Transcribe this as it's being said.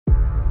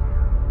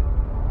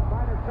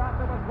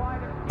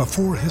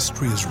Before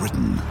history is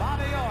written,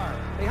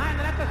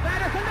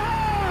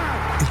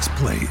 it's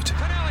played.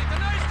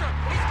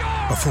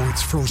 Before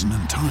it's frozen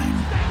in time,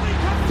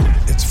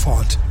 it's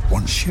fought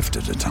one shift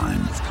at a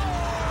time.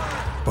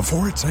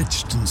 Before it's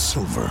etched in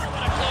silver,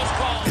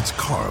 it's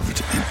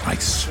carved in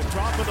ice.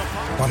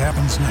 What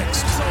happens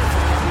next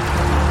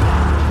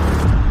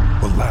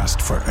will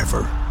last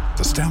forever.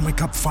 The Stanley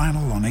Cup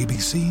Final on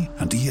ABC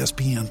and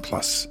ESPN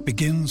Plus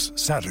begins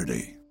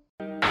Saturday.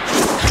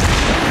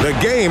 The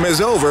game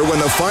is over when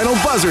the final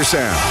buzzer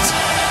sounds.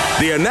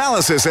 The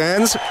analysis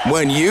ends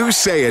when you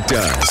say it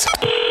does.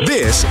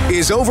 This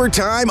is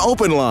Overtime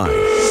Open Line.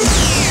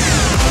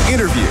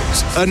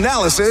 Interviews,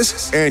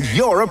 analysis, and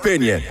your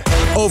opinion.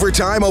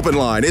 Overtime Open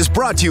Line is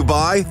brought to you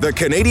by the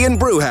Canadian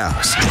Brew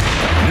House.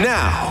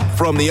 Now,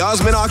 from the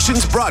Osmond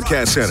Auctions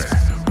Broadcast Center,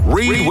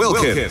 Reed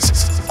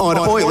Wilkins on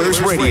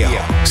Oilers Radio,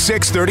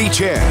 630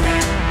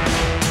 CHED.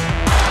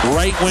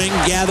 Right wing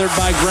gathered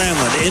by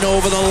Granlund. In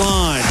over the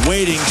line.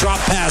 Waiting. Drop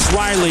pass.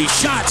 Riley.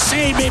 Shot.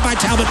 Save made by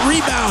Talbot.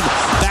 Rebound.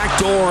 Back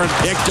door and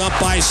picked up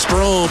by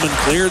Strome and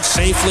cleared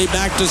safely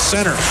back to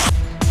center.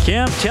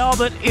 Cam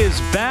Talbot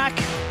is back,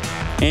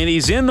 and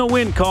he's in the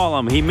win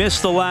column. He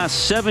missed the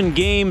last 7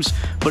 games,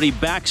 but he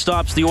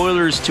backstops the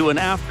Oilers to an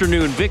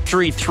afternoon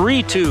victory,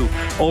 3-2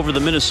 over the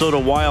Minnesota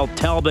Wild.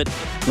 Talbot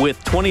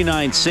with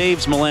 29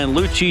 saves, Milan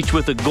Lucic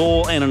with a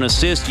goal and an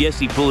assist,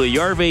 Jesse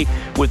Puljujarvi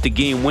with the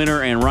game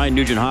winner, and Ryan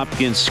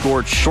Nugent-Hopkins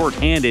scored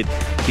shorthanded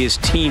his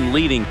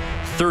team-leading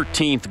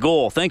 13th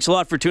goal. Thanks a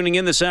lot for tuning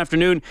in this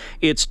afternoon.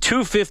 It's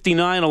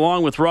 2:59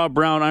 along with Rob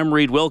Brown. I'm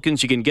Reed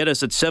Wilkins. You can get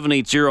us at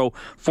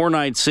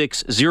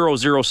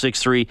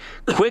 780-496-0063.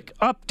 Quick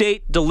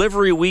update,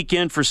 delivery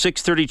weekend for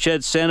 630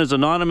 CHED Santa's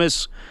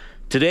Anonymous.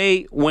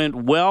 Today went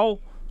well.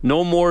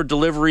 No more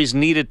deliveries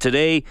needed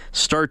today.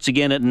 Starts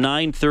again at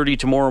 9:30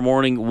 tomorrow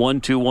morning,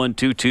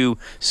 12122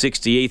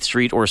 68th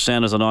Street or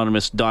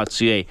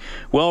santasanonymous.ca.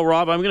 Well,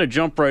 Rob, I'm going to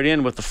jump right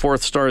in with the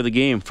 4th star of the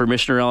game for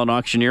Missioner Allen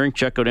Auctioneering.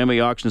 Check out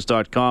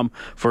maauctions.com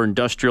for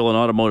industrial and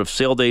automotive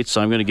sale dates.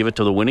 I'm going to give it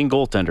to the winning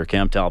goaltender,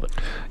 Cam Talbot.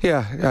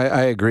 Yeah,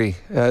 I agree.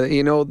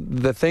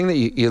 The thing that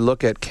you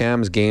look at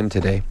Cam's game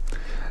today,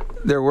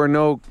 there were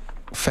no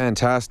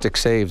fantastic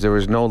saves. There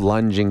was no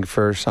lunging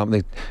for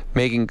something,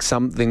 making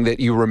something that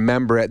you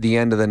remember at the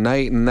end of the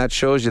night, and that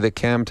shows you that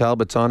Cam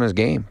Talbot's on his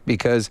game,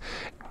 because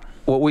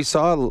what we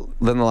saw in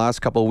the last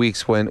couple of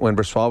weeks when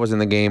Brossoit was in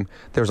the game,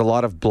 there was a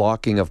lot of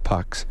blocking of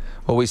pucks.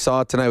 What we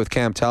saw tonight with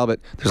Cam Talbot,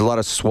 there's a lot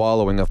of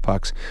swallowing of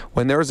pucks.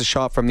 When there was a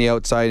shot from the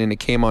outside and it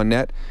came on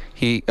net,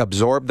 he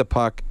absorbed the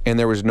puck and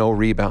there was no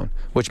rebound,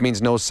 which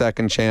means no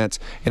second chance,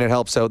 and it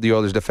helps out the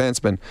Oilers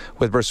defenseman.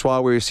 With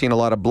Brossoit, we've seen a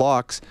lot of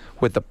blocks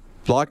with the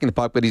blocking the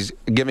puck, but he's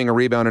giving a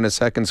rebound and a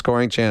second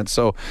scoring chance.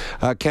 So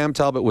Cam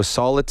Talbot was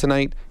solid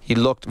tonight. He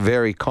looked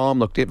very calm,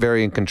 looked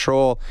very in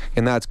control,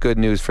 and that's good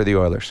news for the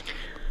Oilers.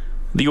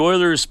 The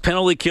Oilers'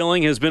 penalty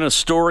killing has been a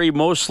story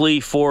mostly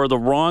for the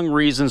wrong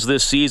reasons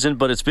this season,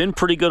 but it's been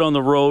pretty good on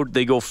the road.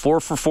 They go 4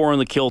 for 4 on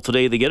the kill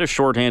today. They get a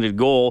shorthanded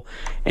goal,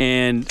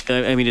 and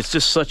it's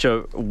just such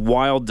a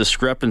wild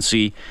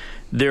discrepancy.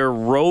 Their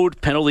road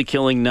penalty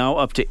killing now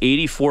up to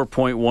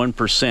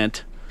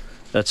 84.1%.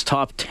 That's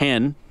top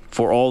 10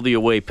 for all the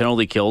away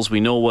penalty kills. We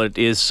know what it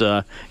is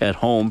at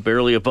home,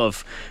 barely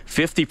above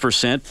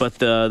 50%, but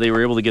they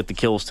were able to get the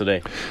kills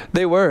today.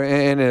 They were,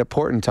 and at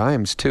important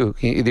times too.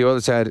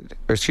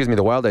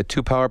 The Wild had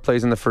 2 power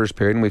plays in the first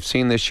period, and we've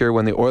seen this year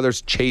when the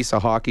Oilers chase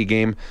a hockey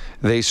game,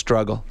 they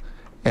struggle.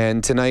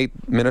 And tonight,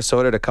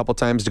 Minnesota had a couple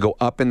times to go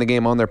up in the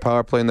game on their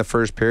power play in the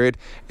first period,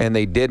 and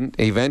they didn't,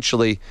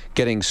 eventually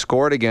getting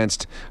scored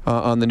against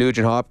on the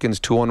Nugent-Hopkins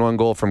 2-on-1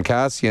 goal from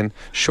Kassian,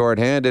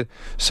 shorthanded.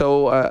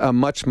 So a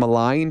much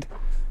maligned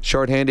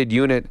shorthanded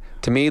unit,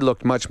 to me,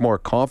 looked much more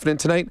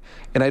confident tonight,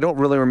 and I don't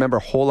really remember a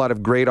whole lot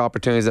of great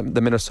opportunities that the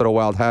Minnesota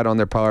Wild had on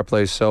their power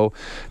plays. So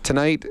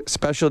tonight,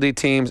 specialty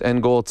teams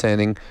and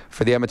goaltending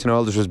for the Edmonton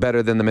Oilers was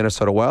better than the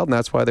Minnesota Wild, and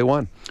that's why they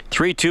won.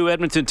 3-2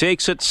 Edmonton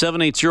takes it.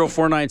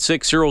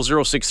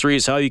 780-496-0063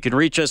 is how you can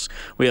reach us.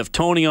 We have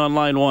Tony on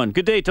line 1.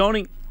 Good day,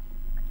 Tony.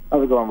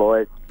 How's it going,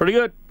 boys? Pretty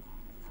good.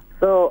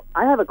 So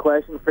I have a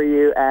question for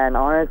you, and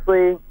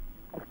honestly,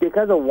 it's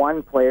because of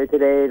one player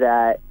today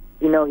that,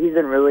 he's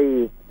been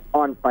really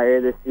on fire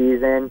this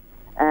season,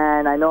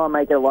 and I know I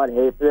might get a lot of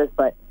hate for this,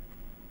 but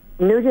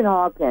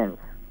Nugent-Hopkins,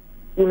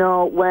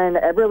 when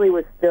Eberle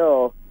was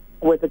still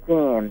with the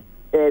team,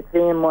 it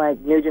seemed like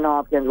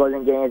Nugent-Hopkins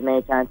wasn't getting as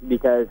many chances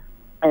because,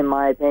 in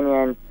my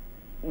opinion,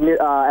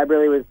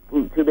 Eberle was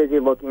too busy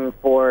looking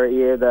for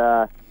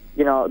either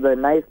the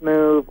nice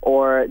move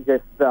or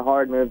just the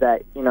hard move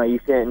that, you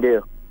shouldn't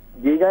do.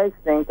 Do you guys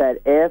think that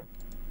if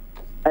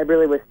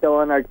Eberle was still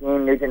on our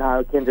team,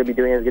 Nugent-Hopkins would be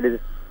doing as good as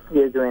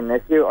he is doing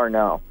this year, or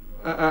no?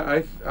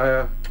 I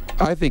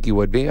think he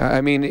would be. I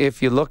mean,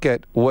 if you look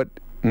at what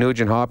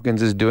Nugent-Hopkins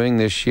is doing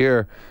this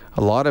year,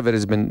 a lot of it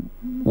has been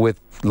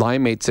with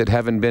line mates that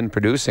haven't been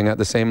producing at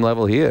the same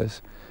level he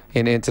is.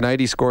 And tonight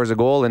he scores a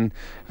goal, and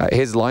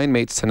his line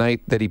mates tonight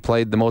that he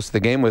played the most of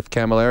the game with,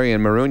 Camilleri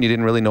and Maroon, you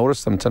didn't really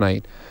notice them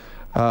tonight.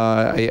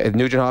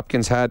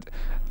 Nugent-Hopkins had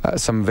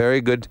some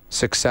very good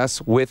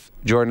success with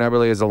Jordan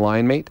Eberle as a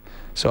line mate.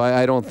 So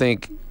I don't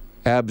think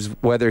Ebs,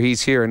 whether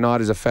he's here or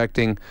not, is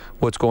affecting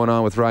what's going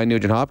on with Ryan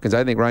Nugent-Hopkins.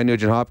 I think Ryan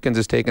Nugent-Hopkins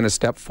has taken a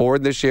step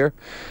forward this year.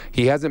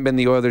 He hasn't been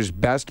the Oilers'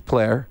 best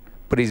player,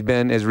 but he's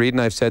been, as Reed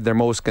and I've said, their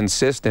most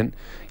consistent.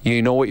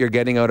 You know what you're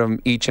getting out of him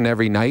each and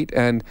every night,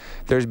 and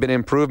there's been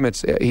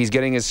improvements. He's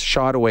getting his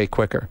shot away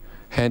quicker.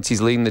 Hence,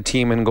 he's leading the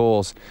team in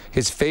goals.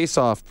 His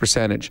face-off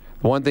percentage,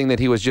 one thing that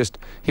he was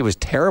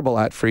terrible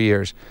at for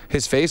years.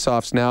 His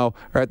face-offs now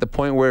are at the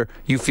point where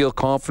you feel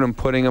confident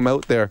putting him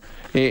out there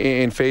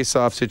in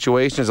face-off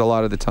situations a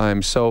lot of the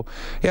time. So,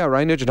 yeah,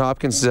 Ryan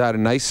Nugent-Hopkins has had a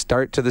nice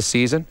start to the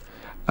season,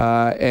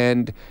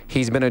 and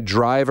he's been a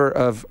driver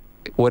of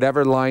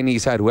whatever line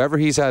he's had. Whoever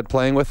he's had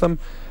playing with him,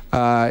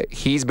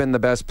 he's been the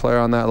best player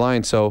on that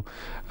line. So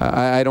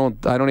I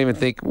don't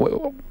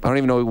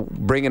even know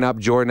bringing up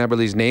Jordan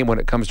Eberle's name when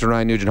it comes to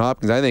Ryan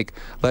Nugent-Hopkins. I think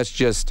let's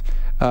just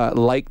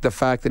like the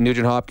fact that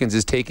Nugent-Hopkins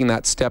is taking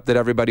that step that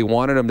everybody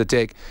wanted him to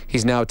take.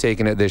 He's now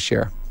taking it this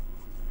year.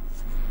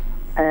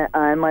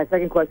 And my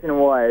second question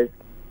was,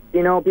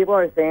 people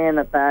are saying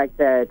the fact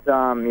that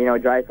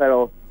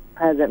Draisaitl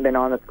hasn't been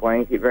on the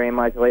scoring sheet very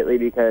much lately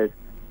because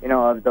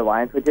of the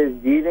line switches.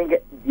 Do you think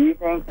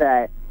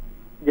that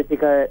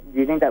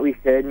we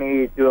should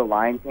maybe do a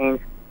line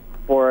change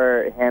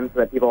for him so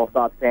that people will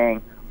stop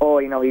saying,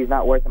 he's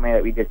not worth the money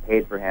that we just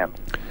paid for him?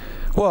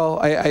 Well,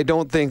 I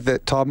don't think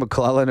that Todd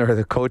McLellan or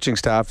the coaching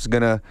staff is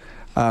going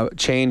to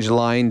change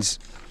lines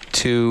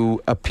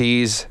to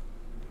appease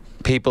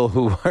people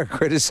who are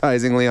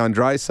criticizing Leon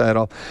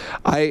Draisaitl.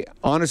 I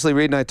honestly,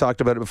 Reed and I talked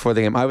about it before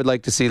the game. I would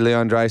like to see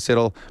Leon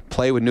Draisaitl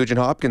play with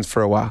Nugent-Hopkins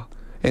for a while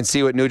and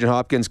see what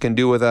Nugent-Hopkins can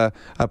do with a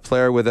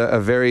player with a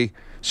very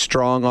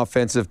strong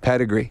offensive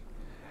pedigree.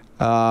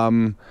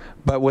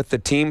 But with the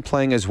team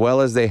playing as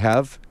well as they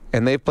have,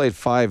 and they've played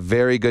 5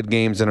 very good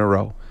games in a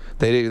row.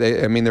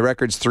 I mean, the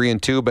record's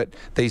 3-2, but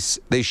they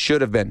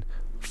should have been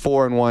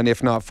 4-1,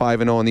 if not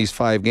 5-0 in these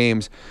 5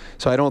 games.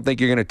 So I don't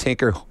think you're going to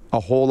tinker a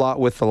whole lot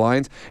with the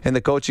lines. And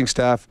the coaching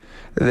staff,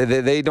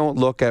 they don't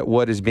look at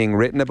what is being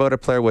written about a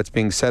player, what's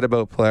being said about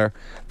a player.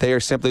 They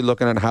are simply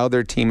looking at how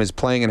their team is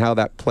playing and how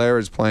that player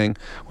is playing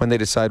when they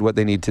decide what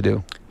they need to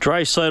do.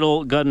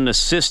 Draisaitl got an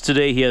assist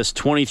today. He has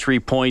 23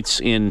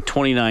 points in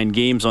 29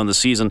 games on the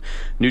season.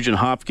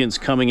 Nugent-Hopkins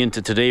coming into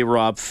today,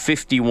 Rob,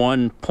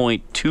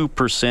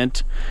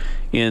 51.2%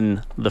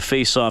 in the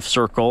face-off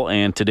circle,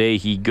 and today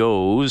he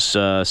goes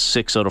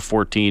 6 out of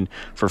 14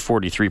 for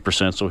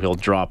 43%, so he'll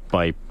drop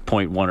by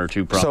 0.1 or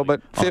 2 probably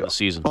on the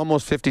season.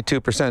 Almost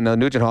 52%. Now,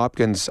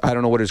 Nugent-Hopkins, I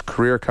don't know what his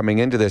career coming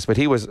into this, but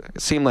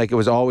seemed like it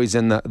was always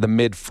in the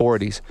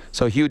mid-40s.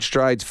 So huge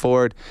strides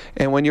forward.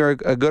 And when you're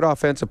a good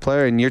offensive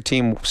player and your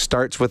team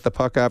starts with the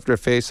puck after a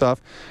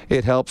face-off,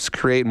 it helps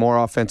create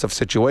more offensive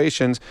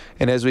situations.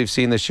 And as we've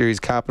seen this year, he's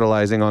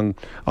capitalizing on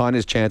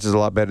his chances a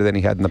lot better than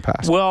he had in the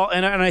past. Well,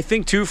 and I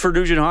think, too, for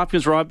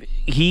Nugent-Hopkins, Rob,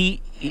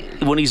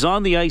 when he's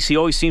on the ice, he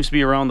always seems to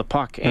be around the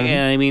puck. Mm-hmm.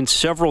 And, I mean,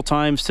 several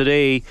times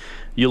today,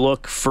 you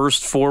look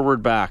first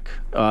forward back,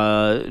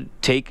 turning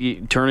a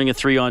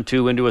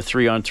 3-on-2 into a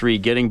 3-on-3,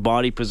 getting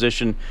body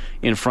position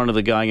in front of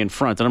the guy in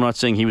front. And I'm not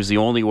saying he was the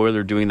only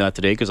Oiler doing that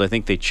today, because I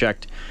think they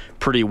checked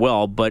pretty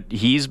well, but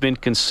he's been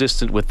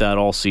consistent with that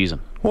all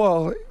season.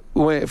 Well,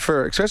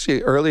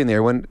 especially early in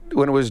there, when it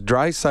was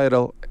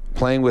Draisaitl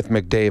playing with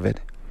McDavid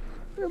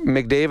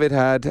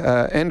had,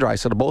 and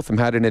Draisaitl, both of them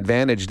had an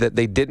advantage that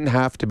they didn't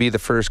have to be the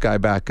first guy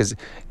back because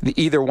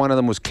either one of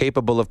them was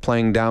capable of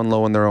playing down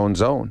low in their own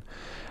zone.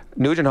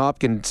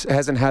 Nugent-Hopkins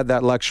hasn't had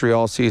that luxury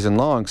all season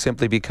long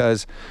simply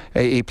because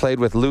he played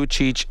with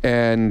Lucic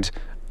and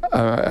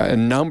a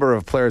number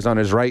of players on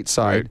his right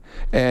side,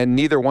 and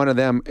neither one of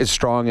them is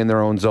strong in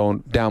their own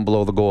zone down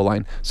below the goal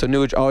line. So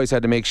Nuge always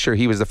had to make sure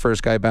he was the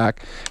first guy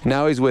back.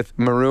 Now he's with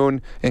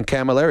Maroon and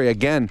Camilleri.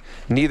 Again,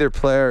 neither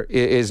player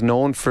is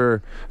known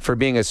for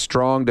being a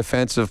strong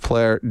defensive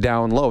player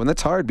down low, and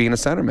that's hard being a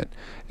centerman.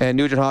 And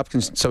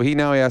Nugent-Hopkins, so he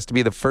has to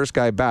be the first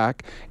guy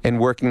back and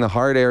working the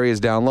hard areas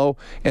down low.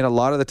 And a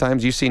lot of the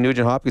times you see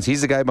Nugent-Hopkins,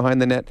 he's the guy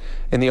behind the net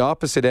in the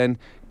opposite end,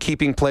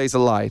 keeping plays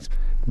alive.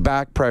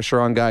 Back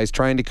pressure on guys,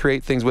 trying to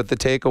create things with the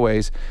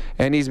takeaways,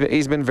 and he's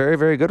been very,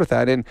 very good with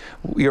that. And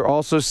you're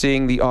also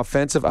seeing the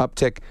offensive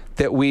uptick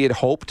that we had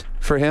hoped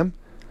for him,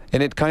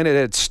 and it kind of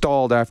had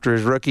stalled after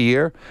his rookie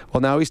year.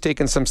 Well, now he's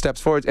taken some steps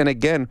forward, and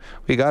again,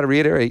 we got to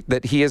reiterate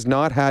that he has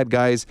not had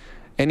guys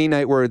any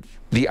night where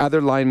the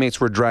other line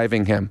mates were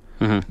driving him.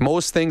 Mm-hmm.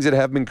 Most things that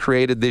have been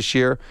created this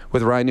year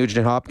with Ryan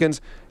Nugent-Hopkins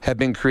have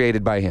been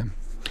created by him.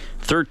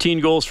 13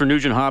 goals for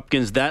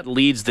Nugent-Hopkins. That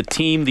leads the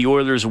team. The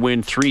Oilers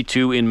win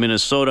 3-2 in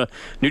Minnesota.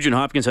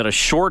 Nugent-Hopkins had a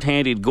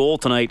shorthanded goal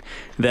tonight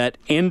that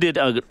ended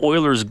an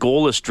Oilers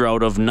goalless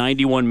drought of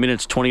 91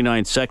 minutes,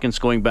 29 seconds,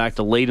 going back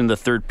to late in the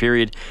third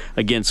period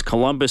against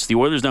Columbus. The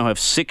Oilers now have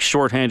 6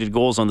 shorthanded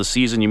goals on the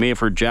season. You may have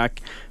heard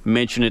Jack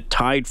mention it,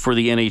 tied for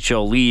the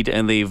NHL lead,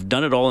 and they've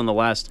done it all in the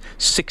last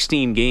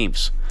 16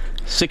 games.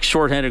 6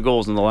 shorthanded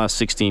goals in the last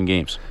 16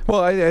 games.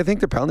 Well, I think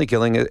the penalty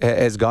killing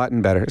has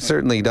gotten better. It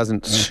certainly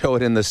doesn't show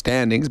it in the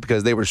standings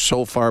because they were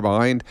so far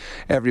behind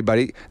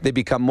everybody. They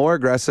become more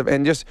aggressive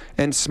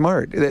and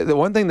smart. The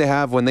one thing they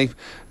have when they,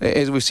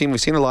 as we've seen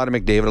a lot of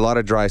McDavid, a lot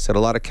of Draisaitl, a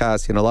lot of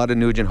Kassian, a lot of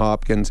Nugent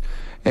Hopkins,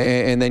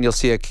 and then you'll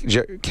see a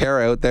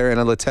Kara out there and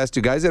a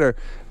Letestu, guys that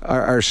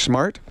are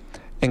smart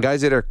and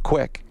guys that are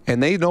quick.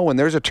 And they know when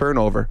there's a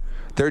turnover,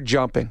 they're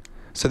jumping.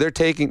 So they're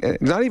taking,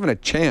 not even a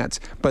chance,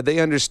 but they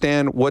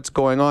understand what's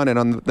going on. And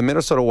on the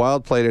Minnesota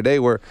Wild play today,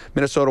 where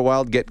Minnesota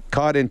Wild get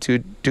caught in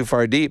too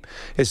far deep,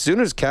 as soon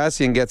as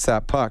Kassian gets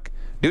that puck,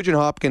 Nugent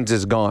Hopkins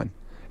is gone.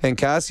 And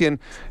Kassian,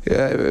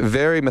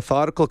 very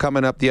methodical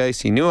coming up the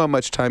ice. He knew how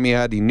much time he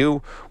had. He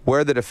knew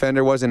where the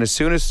defender was. And as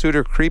soon as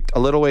Suter creeped a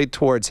little way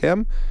towards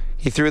him,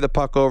 he threw the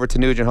puck over to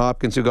Nugent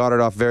Hopkins, who got it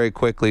off very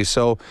quickly.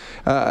 So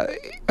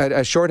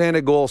a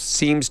shorthanded goal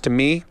seems to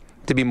me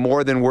to be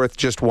more than worth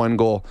just one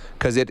goal,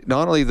 because it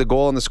not only the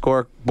goal on the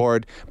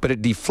scoreboard, but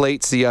it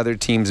deflates the other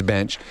team's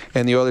bench.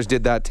 And the Oilers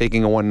did that,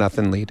 taking a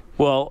 1-0 lead.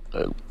 Well,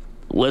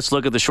 let's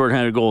look at the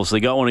shorthanded goals.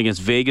 They got one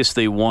against Vegas,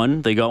 they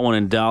won. They got one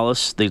in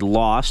Dallas, they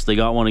lost. They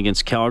got one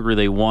against Calgary,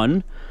 they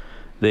won.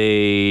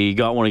 They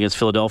got one against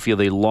Philadelphia,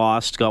 they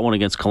lost. Got one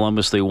against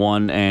Columbus, they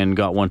won. And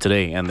got one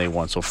today, and they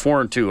won. So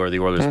 4-2 are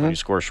the Oilers when you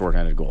score a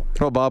shorthanded goal.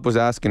 Well, Bob was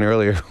asking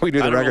earlier. We do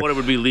the I don't record. know what it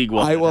would be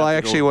league-wise. I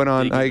actually went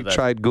on. I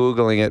tried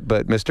Googling it,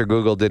 but Mr.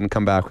 Google didn't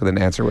come back with an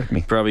answer with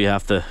me. Probably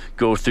have to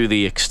go through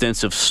the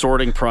extensive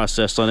sorting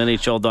process on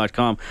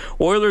NHL.com.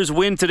 Oilers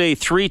win today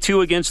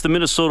 3-2 against the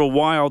Minnesota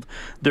Wild.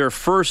 Their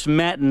first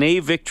matinee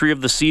victory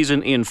of the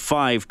season in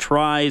 5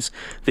 tries.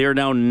 They are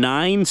now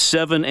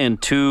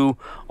 9-7-2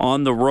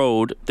 on the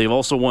road. They've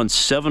also won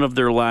 7 of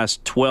their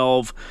last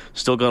 12.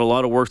 Still got a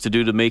lot of work to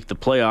do to make the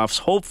playoffs.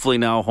 Hopefully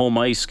now home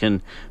ice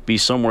can be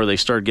somewhere they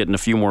start getting a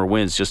few more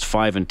wins. Just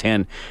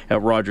 5-10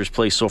 at Rogers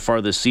Place so far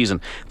this season.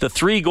 The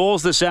 3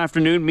 goals this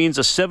afternoon means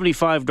a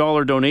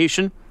 $75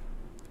 donation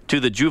to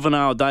the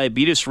Juvenile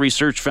Diabetes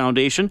Research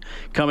Foundation,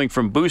 coming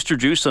from Booster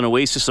Juice, an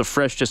oasis of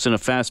freshness in a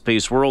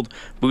fast-paced world.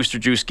 Booster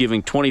Juice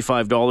giving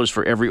 $25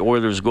 for every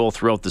Oilers goal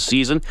throughout the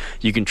season.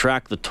 You can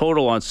track the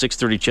total on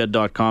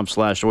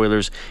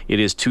 630ched.com/Oilers. It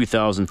is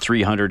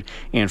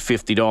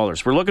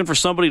 $2,350. We're looking for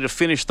somebody to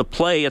finish the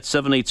play at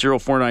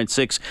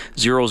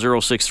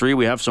 780-496-0063.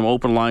 We have some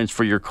open lines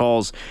for your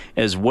calls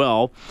as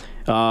well.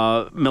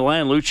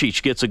 Milan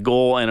Lucic gets a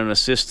goal and an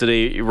assist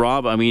today.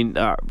 Rob, I mean,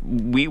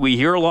 we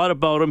hear a lot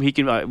about him. He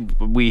can.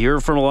 We hear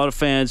from a lot of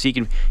fans. He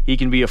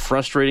can be a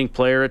frustrating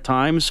player at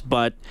times,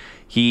 but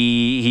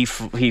he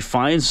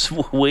finds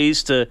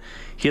ways to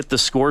hit the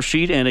score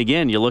sheet. And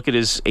again, you look at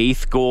his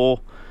 8th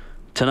goal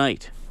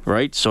tonight,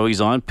 right? So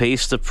he's on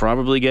pace to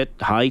probably get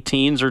high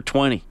teens or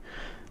 20.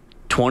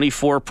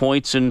 24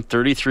 points in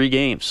 33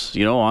 games.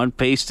 On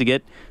pace to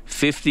get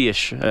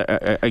 50-ish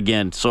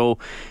again. So.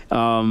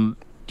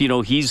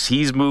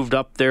 He's moved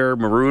up there.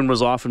 Maroon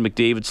was often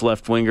McDavid's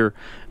left winger.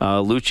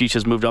 Lucic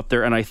has moved up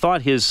there, and I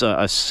thought his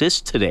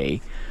assist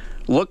today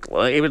looked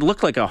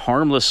like a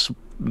harmless,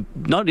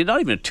 not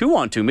even a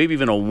 2-on-2, maybe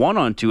even a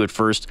 1-on-2 at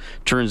first,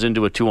 turns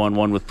into a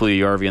 2-on-1 with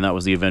Puljujarvi, and that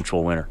was the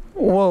eventual winner.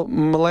 Well,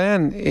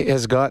 Milan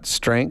has got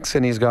strengths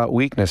and he's got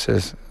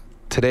weaknesses.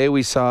 Today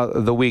we saw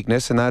the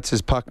weakness, and that's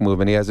his puck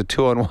movement. He has a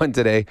 2-on-1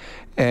 today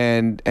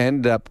and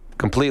ended up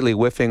completely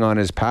whiffing on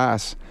his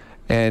pass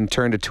and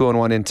turned a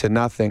 2-on-1 into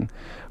nothing.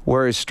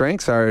 Where his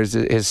strengths are is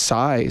his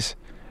size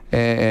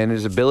and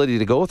his ability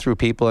to go through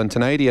people. And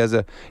tonight he has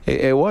it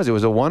was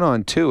a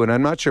 1-on-2, and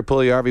I'm not sure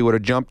Puljujarvi would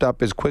have jumped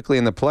up as quickly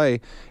in the play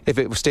if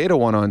it stayed a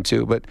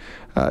 1-on-2. But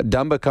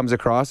Dumba comes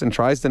across and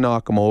tries to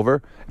knock him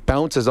over,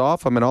 bounces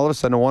off him, and all of a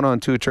sudden a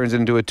 1-on-2 turns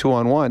into a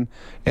 2-on-1.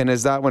 And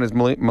as that one, as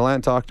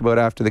Milan talked about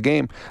after the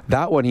game,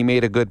 that one he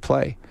made a good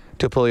play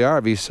to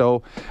Puljujarvi.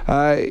 So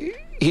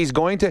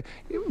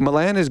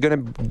Milan is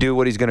going to do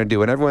what he's going to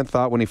do. And everyone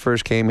thought when he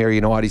first came here,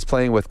 he's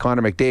playing with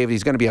Connor McDavid.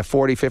 He's going to be a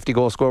 40, 50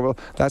 goal scorer.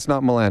 That's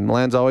not Milan.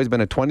 Milan's always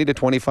been a 20 to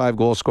 25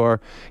 goal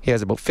scorer. He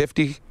has about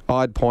 50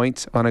 odd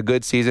points on a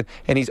good season,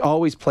 and he's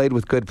always played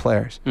with good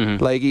players.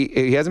 Mm-hmm. Like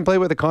he hasn't played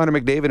with a Connor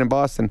McDavid in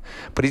Boston,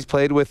 but he's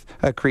played with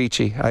a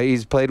Krejci.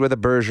 He's played with a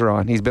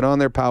Bergeron. He's been on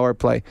their power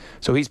play.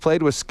 So he's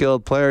played with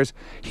skilled players.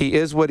 He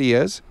is what he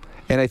is.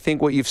 And I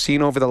think what you've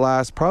seen over the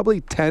last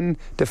probably 10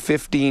 to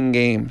 15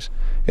 games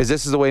is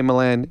this is the way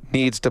Milan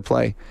needs to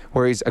play,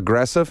 where he's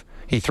aggressive,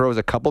 he throws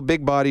a couple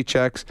big body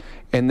checks,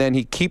 and then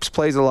he keeps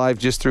plays alive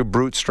just through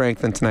brute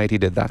strength, and tonight he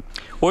did that.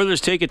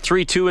 Oilers take it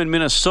 3-2 in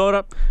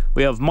Minnesota.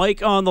 We have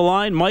Mike on the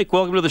line. Mike,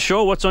 welcome to the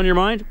show. What's on your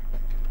mind?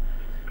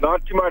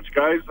 Not too much,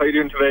 guys. How you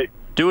doing today?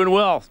 Doing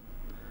well.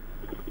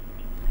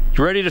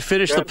 You ready to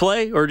finish the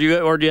play, or do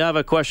you have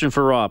a question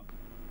for Rob?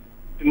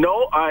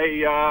 No,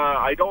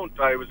 I don't.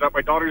 I was at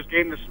my daughter's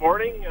game this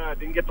morning.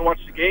 Didn't get to watch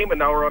the game, and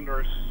now we're on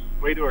our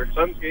way to our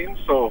son's game.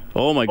 So,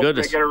 oh my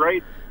goodness, I get it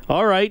right.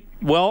 All right.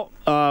 Well,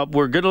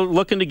 we're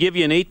looking to give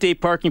you an 8-day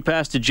parking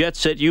pass to Jet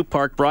Set U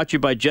Park, brought to you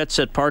by Jet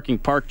Set Parking.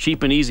 Park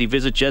cheap and easy.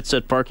 Visit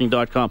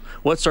jetsetparking.com.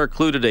 What's our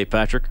clue today,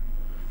 Patrick?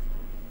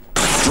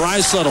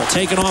 Draisaitl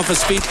taken off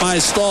his feet by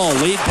Stahl.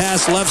 Lead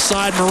pass left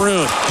side,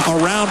 Maroon.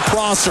 Around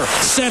Prosser.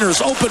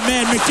 Centers, open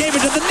man.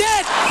 McDavid to the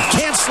net.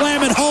 Can't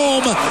slam it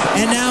home.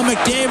 And now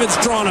McDavid's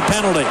drawn a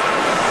penalty.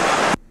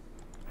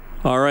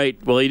 All right.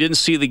 Well, he didn't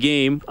see the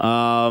game.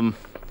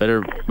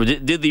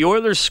 Did the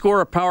Oilers score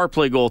a power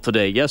play goal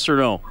today? Yes or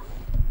no?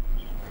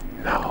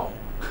 No.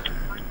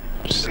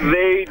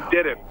 They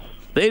didn't.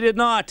 They did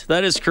not.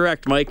 That is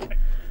correct, Mike.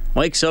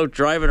 Mike's out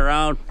driving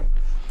around.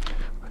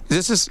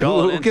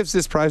 Who gives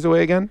this prize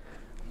away again?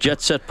 Jet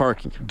Set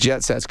Parking.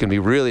 Jet Set's going to be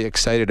really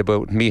excited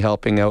about me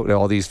helping out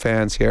all these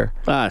fans here.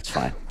 That's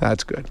fine.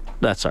 That's good.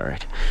 That's all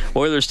right.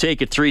 Oilers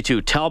take it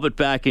 3-2. Talbot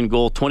back in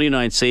goal,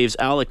 29 saves.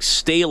 Alex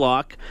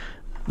Stalock,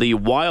 the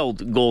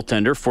Wild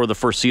goaltender for the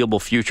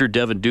foreseeable future.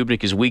 Devin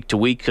Dubnyk is week to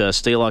week.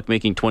 Stalock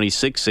making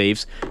 26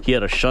 saves. He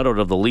had a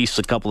shutout of the Leafs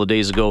a couple of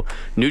days ago.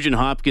 Nugent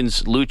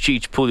Hopkins,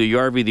 Lucic,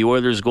 Puljujarvi, the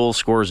Oilers goal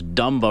scorers.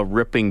 Dumba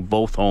ripping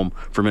both home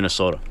for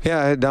Minnesota.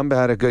 Yeah, Dumba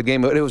had a good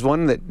game, but it was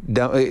one that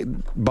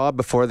Bob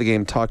before the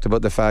game talked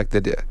about the fact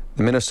that the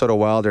Minnesota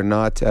Wild are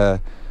not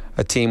a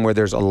team where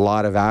there's a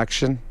lot of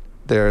action.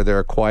 They're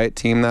a quiet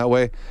team that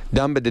way.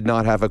 Dumba did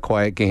not have a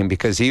quiet game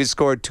because he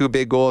scored 2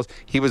 big goals.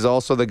 He was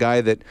also the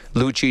guy that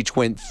Lucic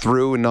went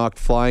through and knocked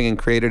flying and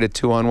created a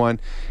 2-on-1.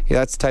 Yeah,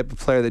 that's the type of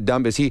player that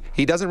Dumba is. He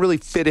doesn't really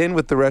fit in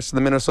with the rest of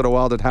the Minnesota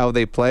Wild at how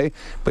they play,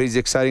 but he's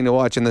exciting to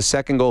watch. And the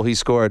second goal he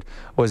scored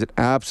was an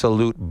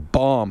absolute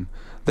bomb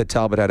that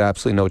Talbot had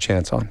absolutely no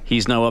chance on.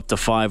 He's now up to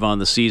 5 on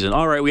the season.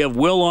 All right, we have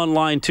Will on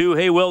line 2.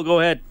 Hey, Will, go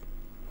ahead.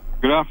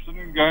 Good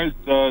afternoon, guys.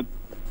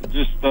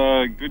 Just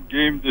a good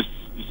game this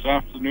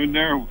afternoon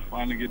there. We're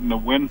finally getting the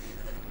win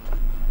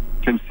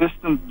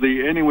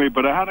consistently anyway,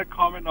 but I had a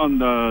comment on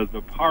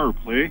the power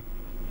play.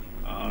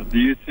 Do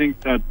you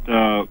think that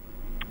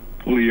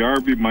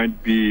Puljujarvi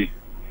might be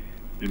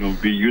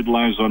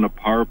utilized on a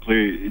power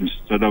play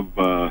instead of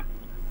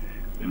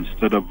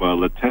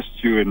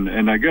Letestu?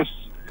 And I guess,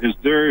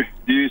 do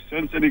you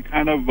sense any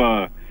kind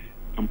of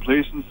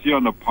complacency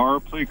on the power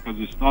play because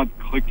it's not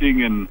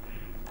clicking? And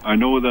I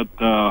know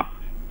that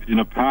in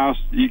the past,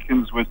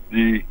 Eakins with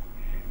the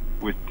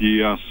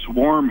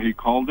swarm, he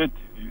called it.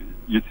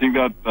 You think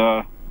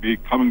that be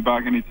coming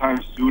back anytime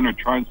soon or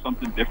trying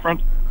something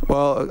different?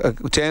 Well,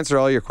 to answer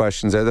all your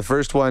questions there, the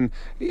first one,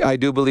 I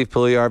do believe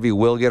Puljujarvi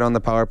will get on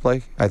the power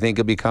play. I think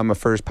he'll become a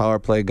first power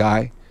play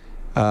guy.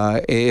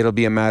 It'll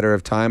be a matter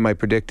of time. I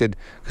predicted,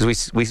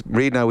 because we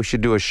read now we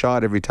should do a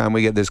shot every time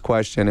we get this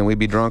question, and we'd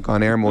be drunk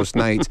on air most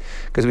nights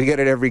because we get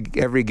it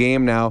every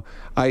game now.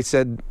 I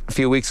said a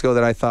few weeks ago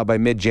that I thought by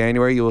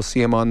mid-January you will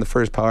see him on the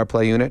first power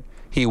play unit.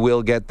 He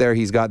will get there.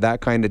 He's got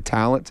that kind of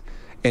talent,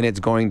 and it's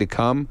going to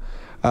come.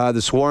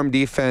 The swarm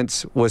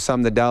defense was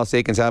something that Dallas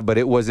Eakins have, but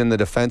it was in the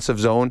defensive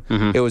zone.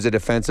 Mm-hmm. It was a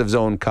defensive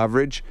zone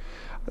coverage.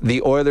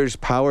 The Oilers'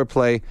 power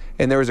play,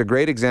 and there was a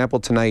great example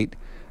tonight.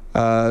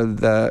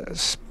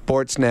 The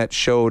Sportsnet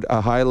showed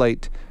a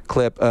highlight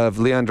clip of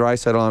Leon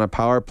Draisaitl on a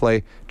power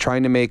play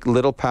trying to make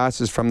little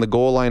passes from the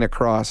goal line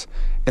across,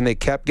 and they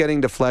kept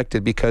getting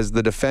deflected because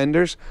the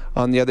defenders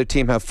on the other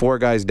team have 4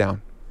 guys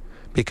down,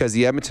 because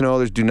the Edmonton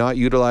Oilers do not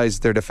utilize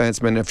their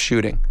defensemen of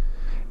shooting.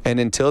 And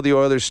until the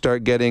Oilers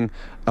start getting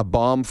a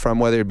bomb from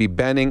whether it be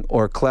Benning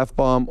or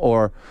Clefbaum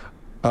or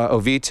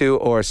Ovitu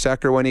or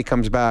Secker when he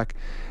comes back,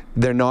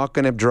 they're not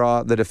going to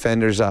draw the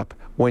defenders up.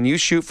 When you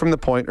shoot from the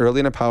point early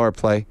in a power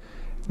play,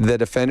 the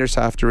defenders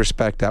have to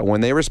respect that.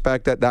 When they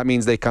respect that, that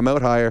means they come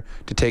out higher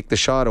to take the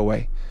shot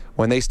away.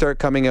 When they start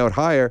coming out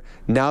higher,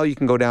 now you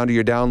can go down to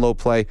your down low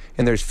play,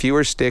 and there's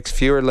fewer sticks,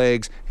 fewer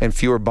legs, and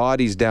fewer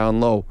bodies down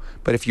low.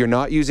 But if you're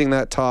not using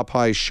that top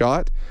high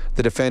shot,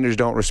 the defenders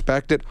don't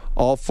respect it.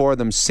 All 4 of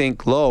them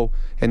sink low,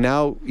 and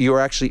now you're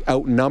actually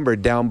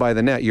outnumbered down by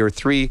the net. You're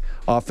 3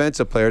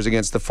 offensive players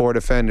against the 4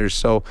 defenders.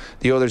 So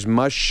the Oilers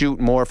must shoot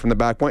more from the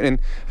back point. And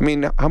I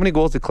mean, how many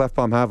goals did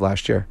Clefbaum have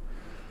last year?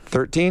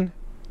 13?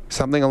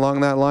 Something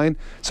along that line.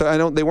 So I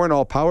know they weren't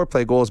all power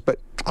play goals, but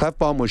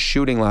Clefbaum was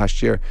shooting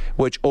last year,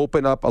 which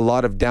opened up a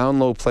lot of down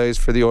low plays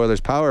for the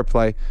Oilers power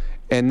play.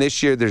 And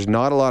this year there's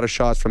not a lot of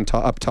shots from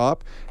up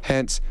top,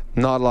 hence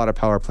not a lot of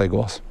power play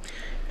goals.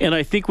 And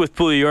I think with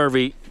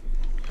Puljujarvi,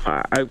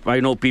 I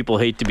know people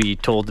hate to be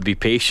told to be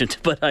patient,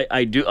 but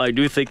I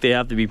do think they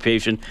have to be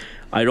patient.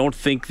 I don't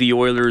think the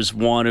Oilers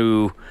want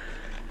to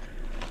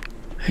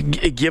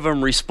give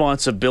him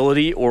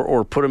responsibility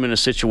or put him in a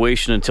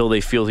situation until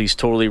they feel he's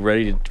totally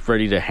ready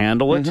to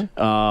handle it.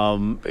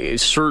 Mm-hmm.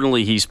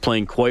 Certainly he's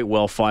playing quite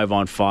well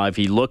 5-on-5.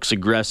 He looks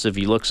aggressive.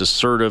 He looks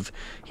assertive.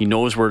 He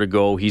knows where to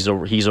go. He's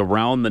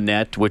around the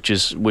net, which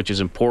is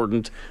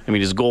important. I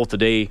mean, his goal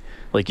today,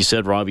 like you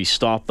said, Rob, he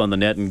stopped on the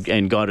net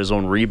and got his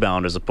own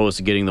rebound as opposed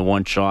to getting the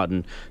one shot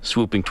and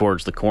swooping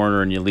towards the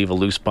corner and you leave a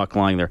loose puck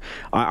lying there.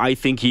 I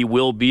think he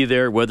will be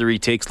there, whether he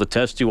takes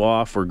Letestu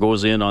off or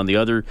goes in on the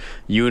other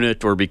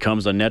unit or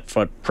becomes a net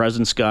foot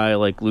presence guy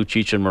like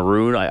Lucic and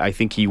Maroon. I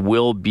think he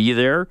will be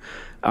there.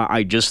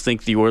 I just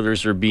think the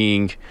Oilers are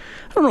being,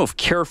 I don't know if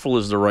careful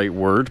is the right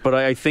word, but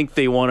I think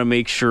they want to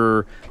make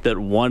sure that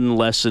one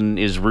lesson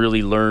is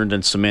really learned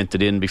and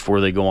cemented in before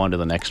they go on to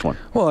the next one.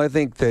 Well, I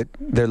think that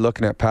they're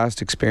looking at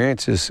past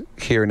experiences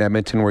here in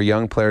Edmonton where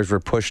young players were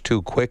pushed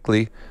too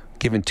quickly,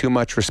 given too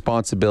much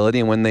responsibility,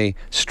 and when they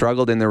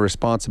struggled in their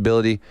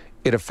responsibility,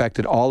 it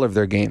affected all of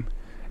their game.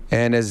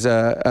 And as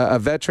a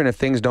veteran, if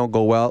things don't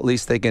go well, at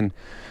least they can,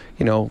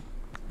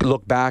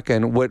 look back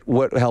and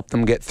what helped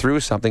them get through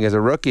something. As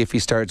a rookie, if he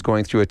starts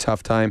going through a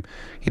tough time,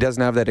 he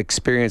doesn't have that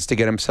experience to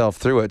get himself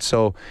through it.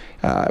 So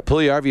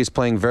Puljujarvi is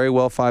playing very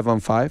well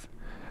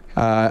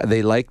 5-on-5.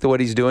 They like what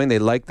he's doing. They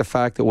like the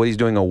fact that what he's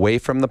doing away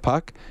from the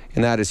puck,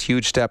 and that is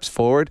huge steps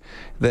forward.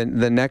 Then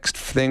the next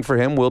thing for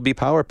him will be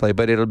power play,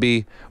 but it'll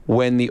be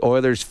when the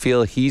Oilers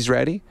feel he's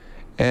ready,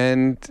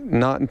 and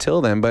not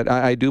until then. But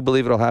I do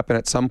believe it'll happen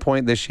at some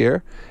point this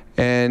year,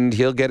 and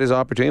he'll get his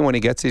opportunity. When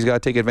he gets it, he's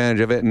got to take advantage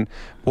of it. And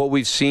what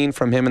we've seen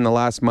from him in the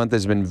last month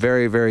has been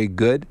very, very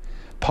good,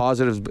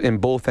 positive in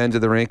both ends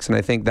of the rinks, and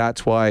I think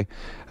that's why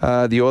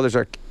the Oilers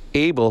are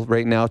able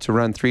right now to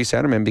run 3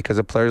 centermen, because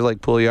of players like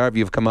Puljujarvi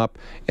have come up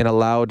and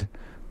allowed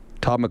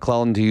Todd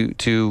McLellan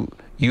to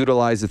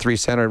utilize the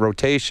 3-center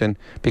rotation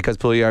because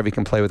Puljujarvi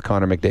can play with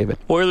Connor McDavid.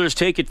 Oilers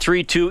take it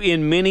 3-2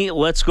 in Mini.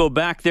 Let's go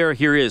back there.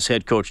 Here is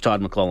head coach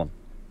Todd McLellan.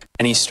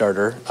 Any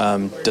starter,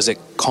 does it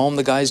calm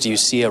the guys? Do you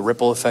see a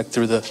ripple effect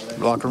through the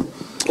locker room?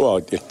 Well,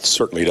 it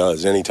certainly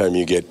does. Anytime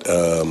you get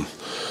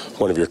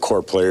one of your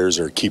core players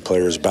or key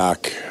players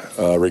back,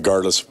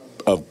 regardless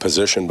of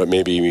position, but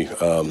maybe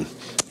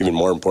even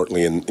more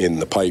importantly in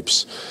the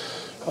pipes,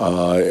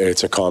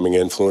 it's a calming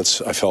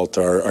influence. I felt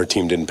our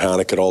team didn't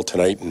panic at all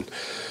tonight, and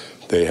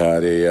they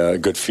had a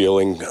good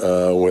feeling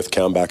with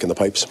Cam back in the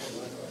pipes.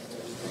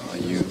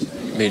 You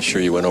made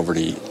sure you went over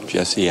to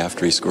Jesse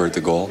after he scored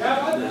the goal.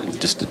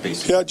 Just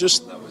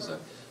that was a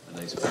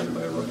nice play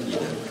by a rookie.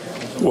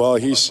 Well,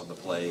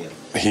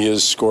 he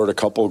has scored a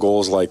couple of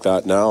goals like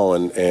that now,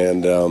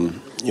 and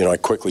I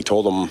quickly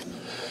told him,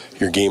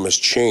 your game has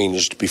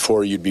changed.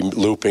 Before you'd be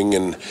looping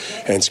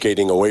and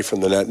skating away from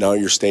the net. Now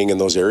you're staying in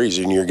those areas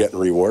and you're getting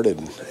rewarded.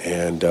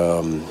 And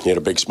he had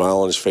a big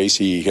smile on his face.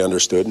 He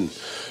understood, and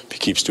if he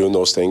keeps doing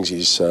those things,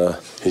 he's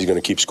going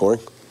to keep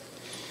scoring.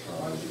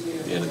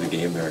 At the end of the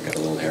game there, it got a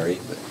little hairy,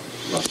 but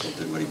Russell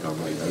did what he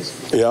normally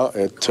does. Yeah,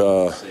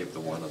 saved the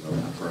one on the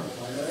wrapper.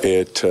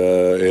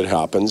 It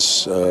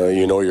happens.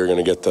 You're going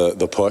to get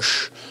the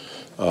push.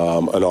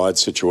 An odd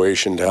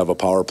situation to have a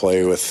power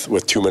play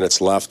with 2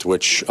 minutes left,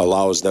 which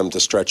allows them to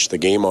stretch the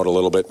game out a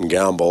little bit and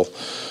gamble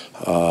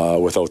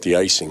without the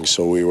icing.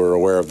 So we were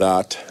aware of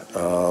that.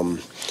 And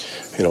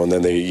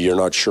then you're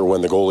not sure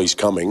when the goalie's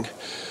coming,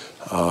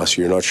 so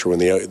you're not sure when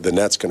the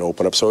net's going to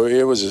open up. So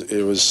it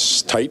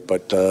was tight,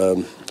 but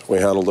we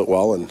handled it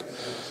well and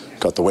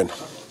got the win.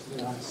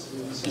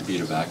 You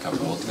beat a backup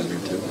goaltender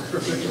too.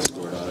 You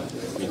scored on it.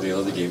 I mean, the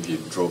other games you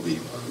drove the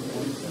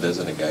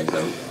visiting guys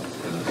out.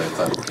 And I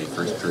thought, okay,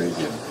 first period,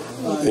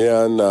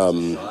 and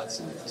shots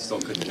and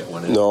still couldn't get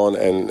one in. No,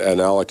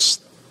 and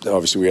Alex,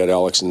 obviously we had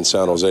Alex in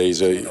San Jose.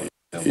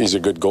 He's a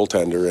good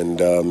goaltender,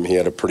 and he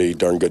had a pretty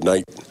darn good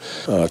night.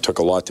 Took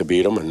a lot to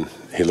beat him, and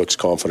he looks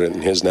confident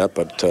in his net,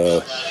 but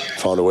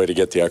found a way to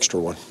get the extra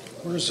one.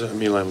 Where's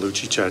Milan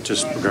Lucic at,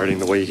 just regarding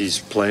the way he's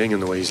playing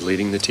and the way he's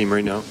leading the team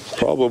right now?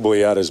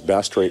 Probably at his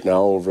best right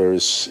now over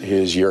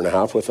his year and a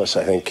half with us.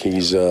 I think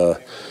he's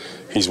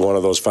one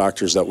of those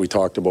factors that we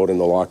talked about in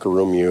the locker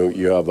room.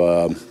 You have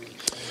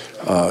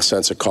a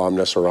sense of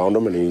calmness around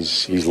him, and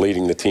he's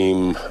leading the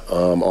team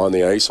on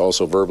the ice,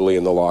 also verbally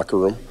in the locker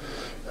room,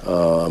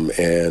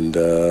 and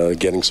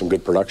getting some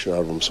good production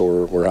out of him.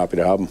 So we're happy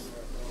to have him.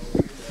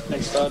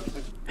 Thanks, Todd.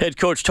 Head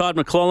coach Todd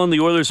McLellan. The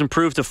Oilers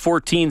improved to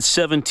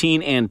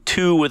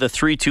 14-17-2 with a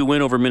 3-2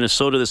 win over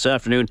Minnesota this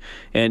afternoon.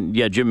 And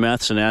yeah, Jim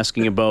Matheson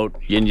asking about,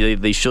 and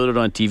they showed it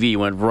on TV. He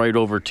went right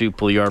over to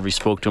Puljujarvi,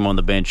 spoke to him on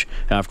the bench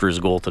after his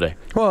goal today.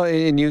 Well,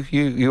 and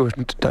you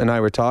and I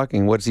were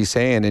talking. What's he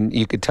saying? And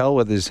you could tell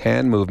with his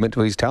hand movement.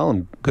 He's telling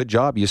him, "Good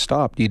job, you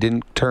stopped. You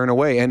didn't turn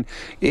away." And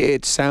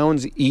it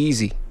sounds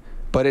easy,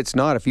 but it's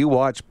not. If you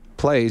watch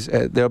plays,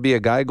 there'll be a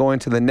guy going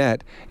to the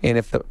net,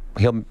 and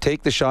he'll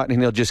take the shot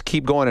and he'll just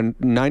keep going, and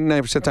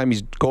 99% of the time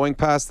he's going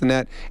past the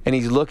net and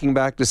he's looking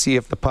back to see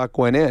if the puck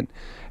went in.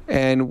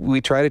 And we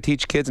try to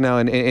teach kids now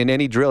in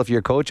any drill, if you're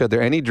a coach out there,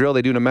 any drill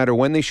they do, no matter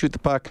when they shoot the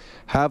puck,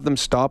 have them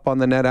stop on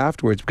the net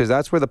afterwards, because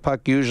that's where the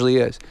puck usually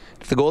is.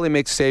 If the goalie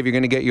makes a save, you're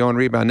going to get your own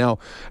rebound. Now,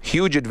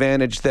 huge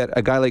advantage that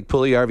a guy like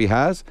Puljujarvi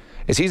has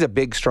is he's a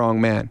big, strong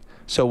man.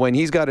 So when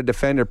he's got a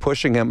defender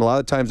pushing him, a lot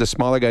of times the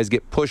smaller guys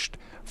get pushed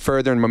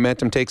further and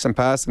momentum takes him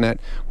past the net.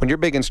 When you're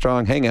big and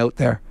strong, hang out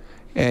there.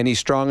 And he's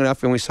strong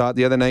enough, and we saw it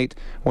the other night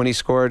when he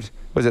scored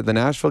was it the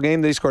Nashville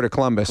game that he scored at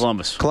Columbus?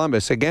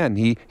 Columbus. Again,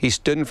 he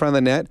stood in front of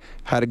the net,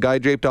 had a guy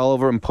draped all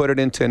over him, put it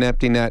into an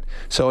empty net.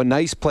 So a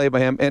nice play by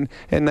him, and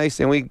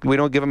we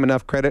don't give him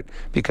enough credit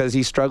because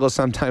he struggles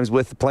sometimes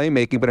with the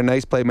playmaking, but a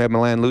nice play by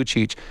Milan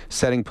Lucic,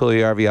 setting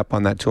Puljujarvi up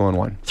on that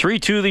 2-on-1.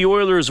 3-2 the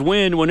Oilers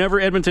win. Whenever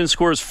Edmonton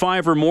scores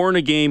 5 or more in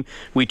a game,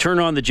 we turn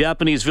on the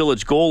Japanese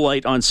Village goal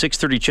light on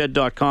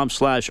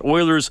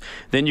 630ched.com/Oilers.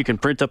 Then you can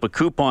print up a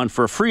coupon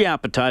for a free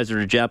appetizer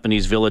to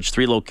Japanese Village,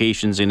 3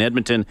 locations in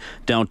Edmonton,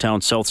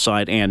 downtown, south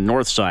side, and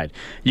north side.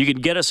 You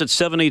can get us at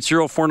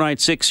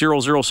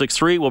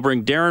 780-496-0063. We'll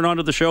bring Darren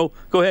onto the show.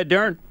 Go ahead,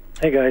 Darren.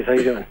 Hey, guys. How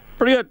you doing?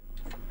 Pretty good.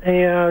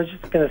 Hey, I was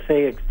just going to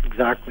say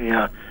exactly,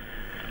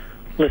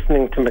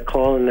 listening to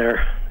McLellan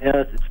there.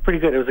 Yeah, it's pretty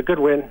good. It was a good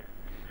win.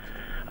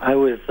 I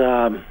was,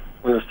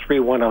 when it was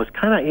 3-1, I was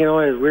kind of,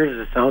 as weird as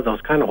it sounds, I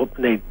was kind of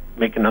hoping they'd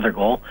make another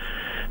goal.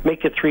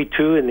 Make it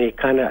 3-2, and they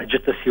kind of,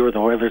 just to see where the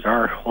Oilers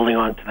are holding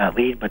on to that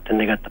lead, but then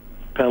they got the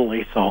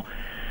penalty, so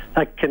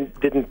that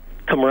didn't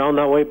come around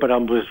that way, but I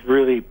was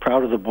really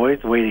proud of the boys,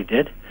 the way they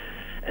did.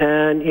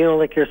 And,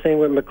 like you're saying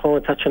with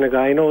McLellan touching a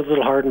guy, I know it was a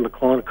little hard in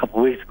McLellan a couple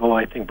of weeks ago.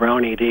 I think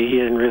Brownie, he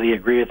didn't really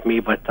agree with me,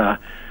 but I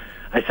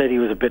said he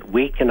was a bit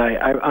weak, and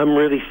I'm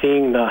really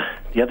seeing the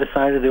other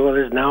side of the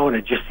Oilers now, and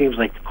it just seems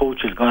like the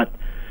coach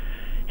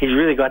he's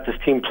really got this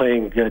team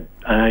playing good.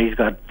 He's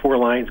got 4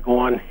 lines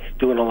going. He's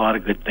doing a lot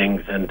of good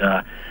things, and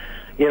I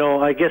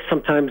guess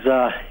sometimes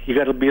you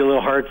got to be a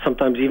little hard.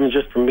 Sometimes even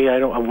just for me,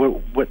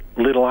 what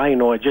little I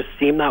know, it just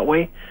seemed that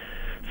way.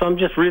 So I'm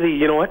just really,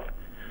 you know what?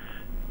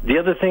 The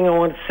other thing I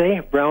want to say,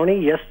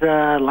 Brownie,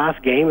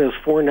 last game it was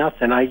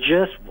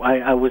 4-0.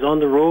 I was on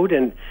the road,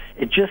 and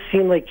it just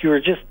seemed like you were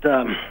just,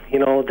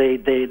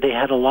 they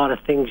had a lot of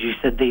things you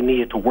said they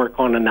needed to work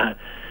on in that.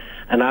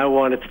 And I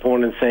wanted to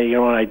phone and say,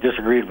 I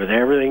disagreed with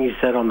everything you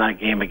said on that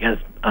game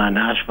against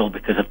Nashville,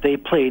 because if they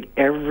played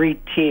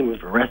every team the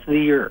rest of the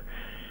year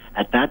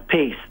at that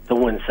pace, they'll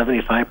win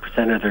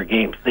 75% of their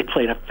games. They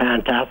played a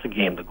fantastic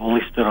game. The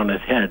goalie stood on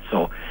his head.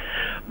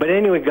 But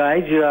anyway,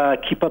 guys, you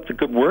keep up the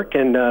good work,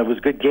 and it was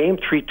a good game,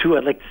 3-2.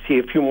 I'd like to see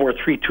a few more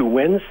 3-2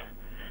 wins.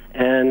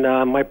 And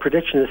my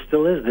prediction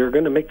still is they're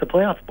going to make the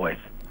playoffs, boys.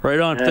 Right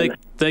on.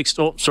 Thanks.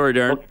 Oh, sorry,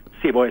 Darren. Okay.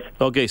 See you, boys.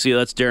 Okay,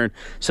 that's Darren,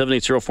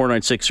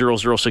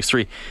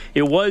 780-496-0063.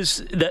 It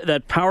was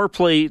that power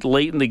play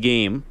late in the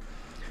game.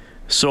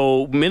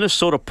 So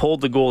Minnesota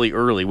pulled the goalie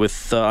early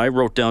with, I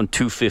wrote down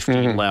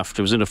 2:15 left.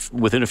 It was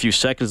within a few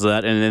seconds of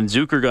that. And then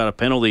Zucker got a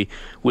penalty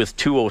with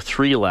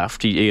 2:03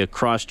 left. He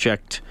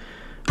cross-checked.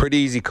 Pretty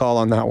easy call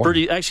on that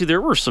one. Actually, there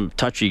were some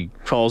touchy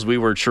calls we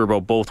weren't sure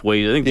about both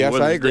ways. I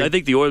agree. I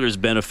think the Oilers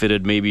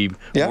benefited maybe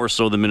more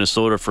so than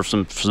Minnesota for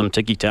some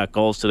ticky-tack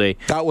calls today.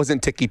 That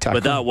wasn't ticky-tack.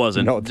 But that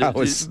wasn't. No, that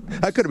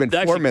could have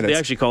been 4 minutes. They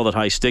actually called it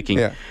high sticking.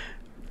 Yeah.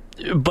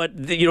 But,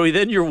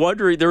 then you're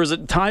wondering, there was a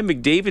time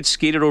McDavid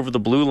skated over the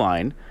blue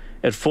line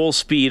at full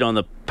speed on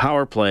the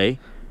power play.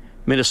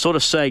 Minnesota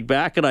sagged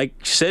back, and I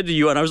said to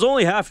you, and I was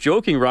only half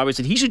joking, Rob, I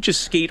said he should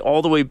just skate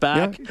all the way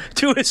back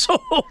to his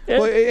own.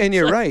 Well, and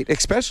you're right,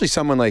 especially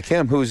someone like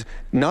him who's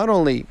not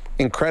only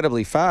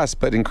incredibly fast,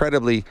 but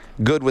incredibly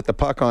good with the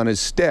puck on his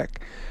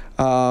stick.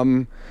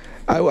 We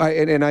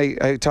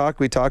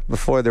talked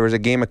before, there was a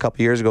game a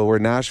couple years ago where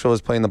Nashville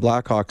was playing the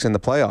Blackhawks in the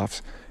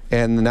playoffs.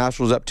 And the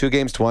Nashville was up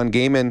 2-1,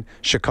 game in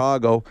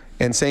Chicago,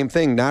 and same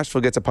thing, Nashville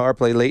gets a power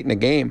play late in the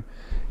game.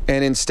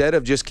 And instead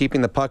of just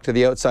keeping the puck to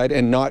the outside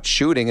and not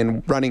shooting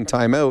and running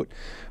timeout,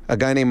 a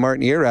guy named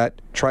Martin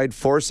Erat tried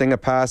forcing a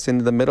pass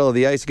into the middle of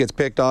the ice. He gets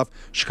picked off.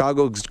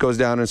 Chicago goes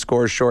down and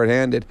scores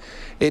shorthanded.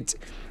 It's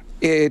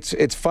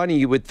funny.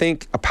 You would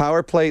think a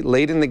power play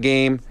late in the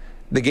game,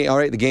 all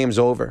right, the game's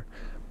over.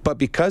 But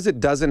because it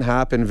doesn't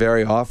happen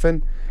very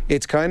often,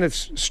 it's kind of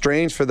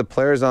strange for the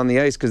players on the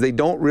ice because they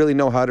don't really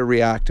know how to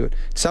react to it.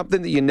 It's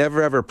something that you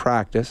never ever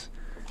practice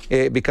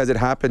because it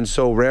happens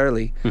so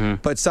rarely.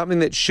 But something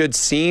that should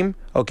seem,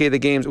 okay, we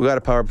got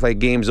a power play,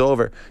 game's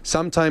over,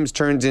 sometimes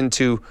turns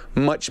into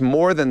much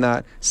more than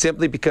that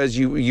simply because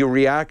you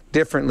react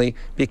differently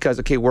because,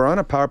 okay, we're on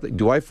a power play.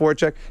 Do I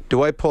forecheck?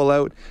 Do I pull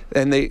out?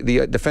 And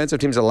the defensive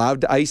team's allowed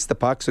to ice the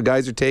puck, so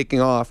guys are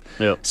taking off.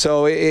 Yep.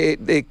 So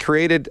it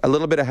created a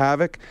little bit of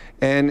havoc.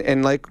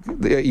 And like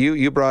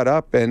you brought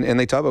up, and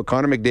they talk about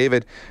Connor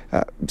McDavid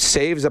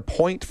saves a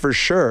point for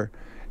sure,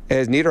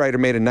 as Niederreiter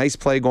made a nice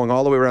play going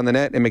all the way around the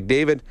net, and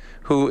McDavid,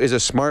 who is a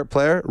smart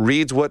player,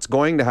 reads what's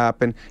going to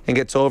happen and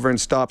gets over and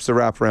stops the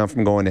wraparound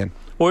from going in.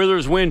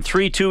 Oilers win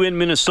 3-2 in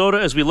Minnesota.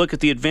 As we look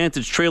at the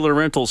Advantage Trailer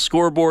Rental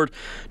scoreboard,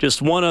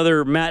 just one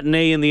other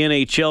matinee in the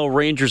NHL.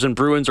 Rangers and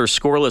Bruins are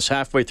scoreless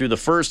halfway through the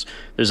first.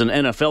 There's an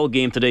NFL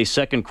game today,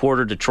 second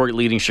quarter, Detroit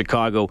leading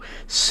Chicago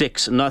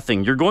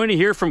 6-0. You're going to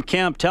hear from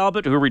Cam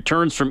Talbot, who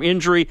returns from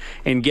injury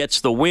and gets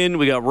the win.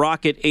 We got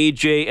Rocket,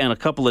 AJ, and a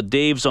couple of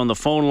Daves on the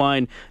phone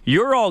line.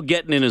 You're all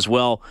getting in as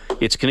well.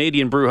 It's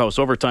Canadian Brewhouse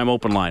Overtime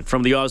Open Line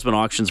from the Osmond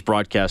Auctions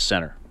Broadcast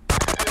Center.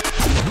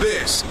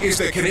 This is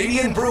the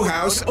Canadian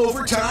Brewhouse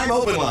Overtime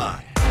Open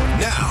Line.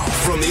 Now,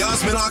 from the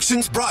Osmond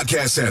Auctions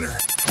Broadcast Center,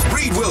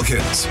 Reed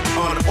Wilkins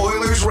on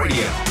Oilers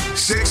Radio,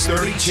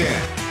 630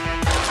 CHED.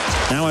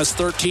 Now has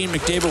 13.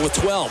 McDavid with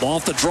 12.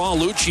 Off the draw,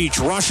 Lucic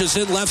rushes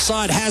in left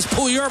side. Has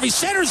Puljujarvi.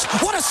 Centers.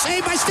 What a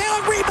save by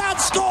Stalock. Rebound.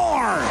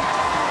 Score!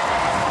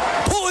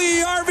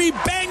 Puljujarvi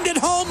banged it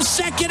home.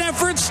 Second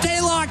effort.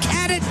 Stalock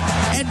had it.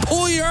 And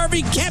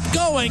Puljujarvi kept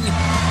going.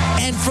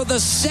 And for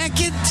the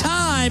second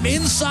time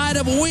inside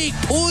of a week,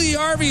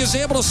 Puljujarvi is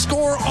able to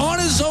score on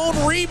his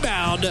own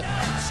rebound.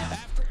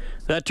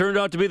 That turned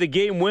out to be the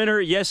game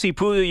winner. Jesse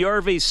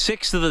Puljujarvi,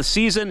 6th of the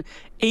season,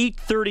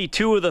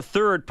 8:32 of the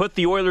third, put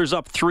the Oilers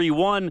up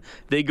 3-1.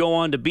 They go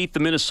on to beat the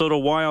Minnesota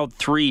Wild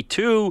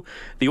 3-2.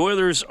 The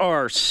Oilers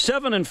are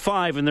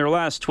 7-5 in their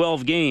last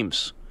 12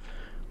 games.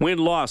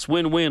 Win-loss,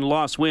 win-win,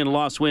 loss-win,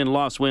 loss-win,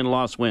 loss-win,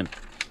 loss-win.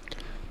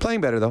 Playing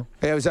better, though.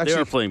 They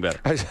are playing better.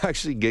 I was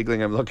actually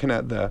giggling. I'm looking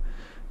at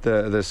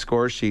the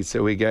score sheets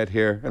that we get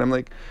here, and I'm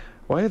like,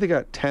 why have they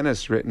got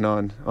tennis written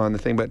on the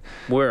thing? But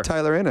where?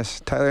 Tyler Ennis.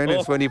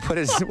 When you put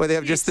his, when they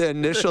have just the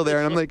initial there,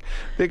 and I'm like,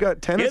 they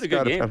got tennis. He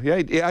had a good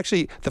game. Yeah,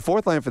 actually, the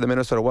fourth line for the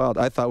Minnesota Wild,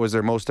 I thought was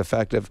their most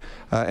effective.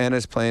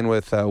 Ennis playing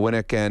with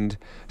Winnick and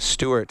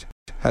Stewart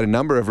had a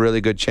number of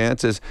really good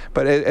chances.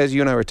 But as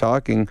you and I were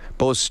talking,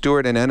 both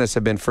Stewart and Ennis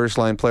have been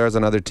first-line players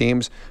on other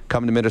teams.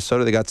 Come to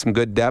Minnesota, they got some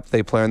good depth.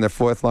 They play on their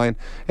fourth line,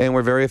 and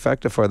were very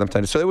effective for them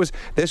tonight. So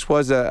this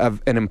was an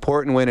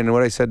important win, and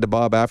what I said to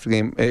Bob after the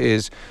game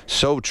is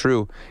so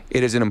true.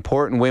 It is an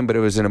important win, but it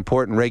was an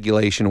important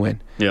regulation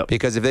win. Yep.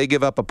 Because if they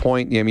give up a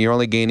point, you're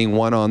only gaining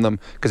one on them.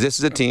 Because this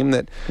is a team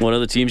that one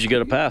of the teams you got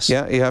to pass.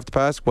 Yeah, you have to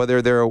pass,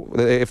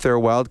 if they're a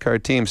wild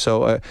card team.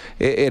 So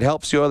it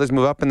helps you others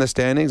move up in the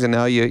standings, and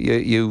now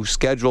you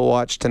schedule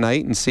watch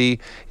tonight and see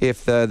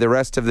if the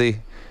rest of the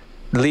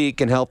league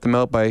can help them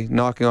out by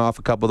knocking off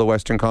a couple of the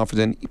Western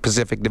Conference and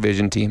Pacific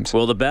Division teams.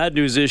 Well, the bad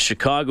news is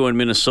Chicago and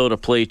Minnesota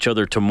play each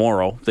other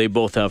tomorrow. They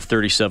both have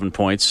 37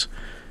 points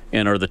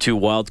and are the two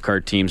wild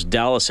card teams.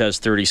 Dallas has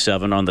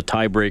 37 on the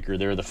tiebreaker.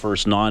 They're the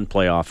first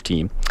non-playoff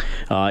team.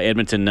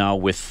 Edmonton now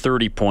with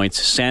 30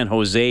 points. San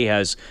Jose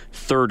has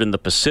third in the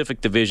Pacific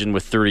Division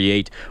with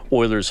 38.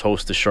 Oilers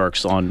host the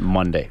Sharks on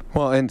Monday.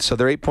 Well, and so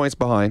they're 8 points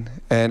behind.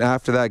 And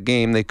after that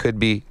game, they could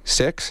be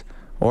 6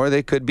 or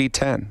they could be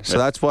 10. So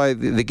that's why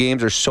the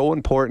games are so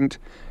important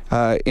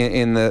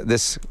in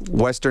this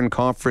Western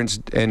Conference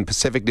and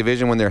Pacific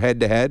Division when they're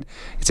head-to-head.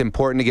 It's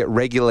important to get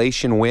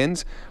regulation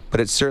wins, but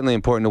it's certainly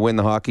important to win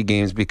the hockey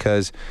games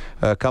because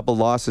a couple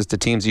losses to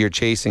teams that you're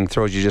chasing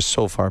throws you just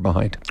so far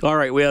behind. All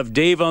right, we have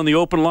Dave on the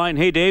open line.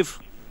 Hey, Dave.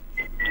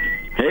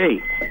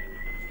 Hey.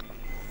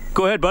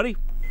 Go ahead, buddy.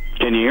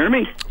 Can you hear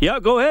me? Yeah,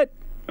 go ahead.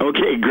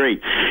 Okay,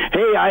 great.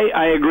 Hey,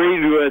 I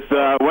agreed with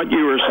what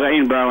you were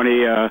saying,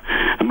 Brownie,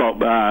 about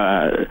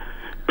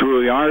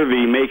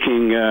Puljujarvi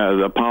making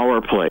the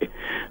power play.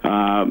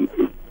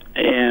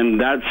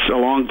 And that's a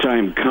long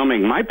time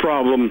coming. My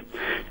problem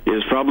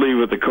is probably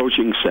with the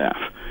coaching staff.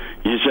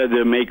 You said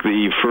to make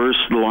the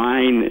first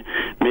line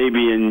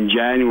maybe in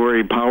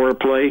January power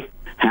play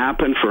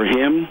happen for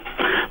him.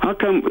 How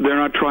come they're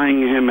not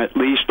trying him at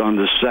least on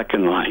the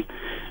second line?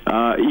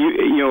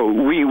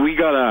 We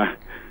got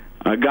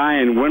a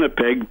guy in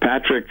Winnipeg,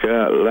 Patrick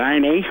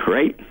Laine,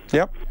 right?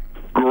 Yep.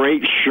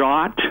 Great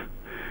shot.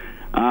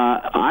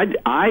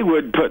 I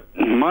would put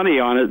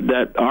money on it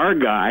that our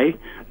guy,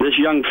 this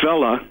young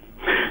fella,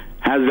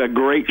 has a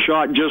great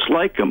shot just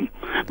like him.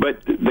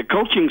 But the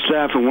coaching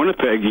staff in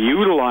Winnipeg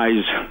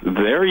utilize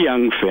their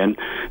young Finn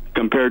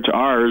compared to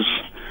ours,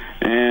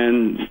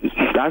 and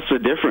that's the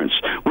difference.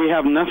 We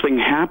have nothing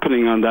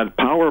happening on that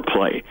power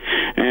play.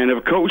 And if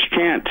a coach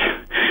can't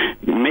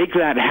make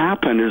that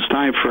happen, it's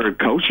time for a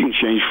coaching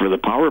change for the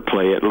power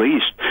play at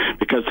least,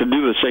 because to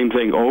do the same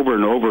thing over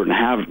and over and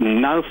have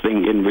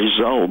nothing in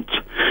result,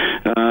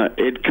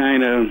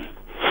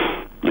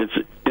 it's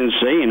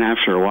insane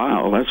after a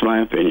while. That's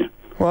my opinion.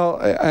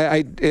 Well,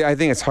 I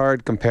think it's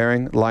hard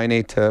comparing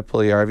Laine to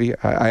Puljujarvi.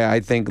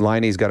 I think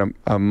Laine's got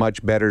a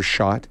much better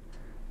shot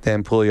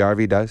than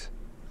Puljujarvi does.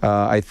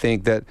 I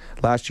think that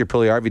last year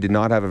Puljujarvi did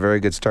not have a very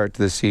good start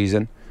to the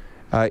season.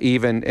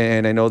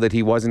 And I know that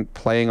he wasn't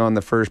playing on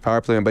the first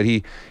power play, but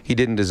he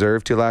didn't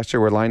deserve to last year,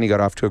 where Laine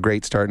got off to a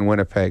great start in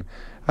Winnipeg.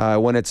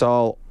 When it's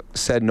all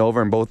said and over,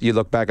 and you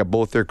look back at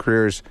both their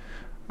careers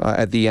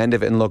at the end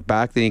of it and look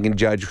back, then you can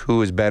judge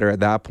who is better at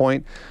that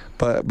point.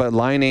 But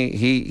Laine,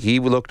 he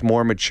looked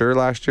more mature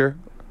last year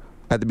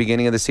at the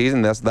beginning of the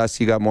season. Thus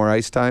he got more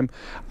ice time.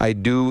 I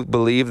do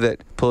believe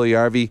that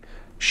Puljujarvi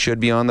should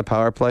be on the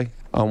power play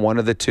on one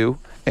of the two,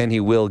 and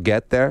he will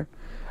get there.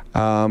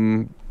 I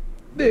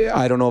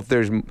don't know if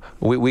there's.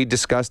 We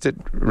discussed it,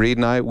 Reed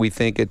and I. We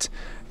think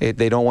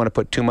they don't want to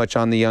put too much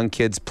on the young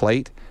kid's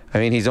plate. I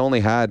mean, he's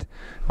only had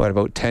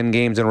about 10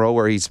 games in a row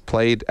where he's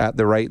played at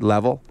the right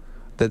level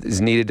that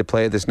is needed to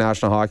play at this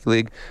National Hockey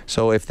League.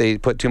 So if they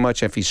put too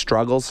much, if he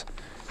struggles,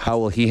 how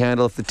will he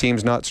handle if the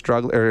team's not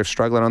struggling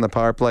on the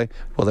power play?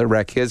 Will it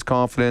wreck his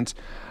confidence?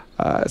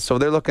 So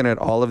they're looking at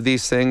all of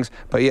these things.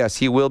 But yes,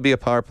 he will be a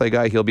power play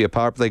guy. He'll be a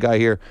power play guy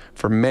here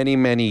for many,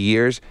 many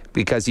years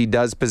because he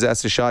does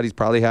possess a shot. He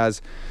probably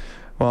has,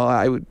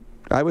 well,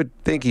 I would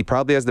think he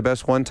probably has the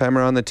best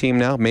one-timer on the team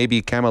now.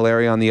 Maybe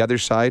Camilleri on the other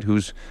side,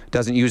 who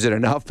doesn't use it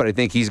enough, but I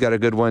think he's got a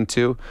good one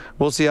too.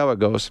 We'll see how it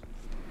goes.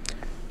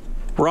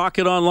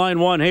 Rocket on line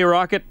one. Hey,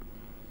 Rocket.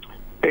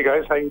 Hey,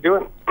 guys. How you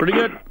doing? Pretty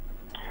good.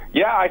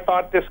 Yeah, I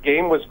thought this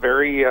game was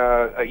very,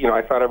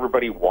 I thought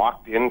everybody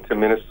walked into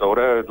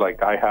Minnesota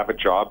like I have a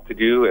job to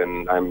do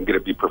and I'm going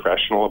to be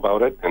professional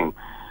about it. And,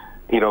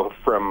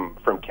 from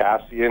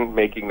Kassian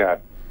making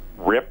that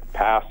rip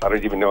pass, I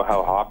don't even know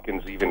how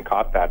Hopkins even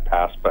caught that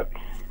pass, but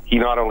he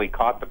not only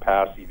caught the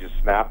pass, he just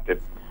snapped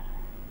it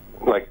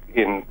like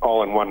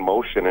all in one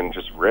motion and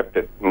just ripped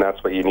it. And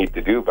that's what you need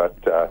to do. But,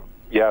 that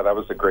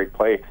was a great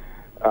play.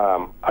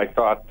 I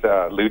thought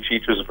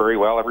Lucic was very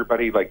well.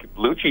 Everybody,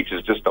 Lucic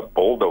is just a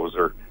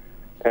bulldozer.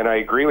 And I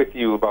agree with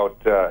you about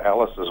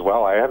Ellis as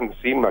well. I haven't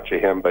seen much of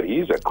him, but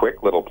he's a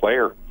quick little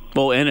player.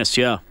 Oh, Ennis,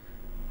 yeah.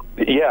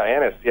 Yeah,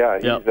 Ennis, yeah.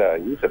 Yep.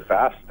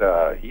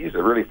 He's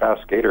a really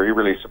fast skater. He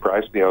really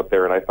surprised me out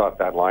there, and I thought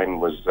that line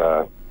was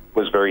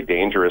very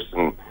dangerous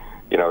and,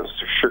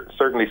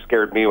 certainly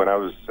scared me when I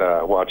was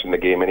watching the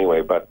game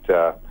anyway. But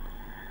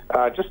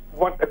just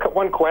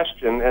one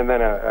question and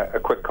then a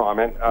quick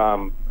comment.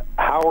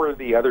 How are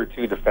the other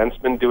two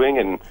defensemen doing,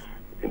 and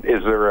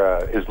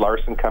is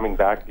Larson coming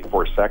back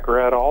before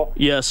Sekera at all?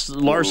 Yes,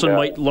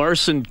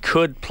 Larson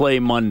could play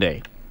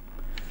Monday.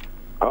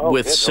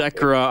 With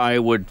Sekera, I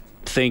would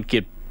think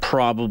it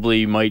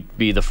probably might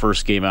be the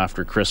first game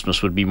after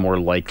Christmas would be more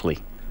likely.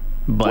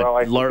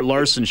 But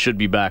Larson should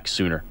be back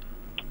sooner.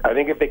 I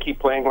think if they keep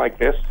playing like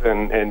this,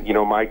 and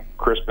my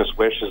Christmas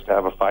wish is to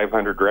have a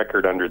 500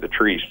 record under the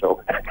tree.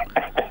 So,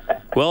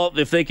 well,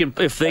 if they can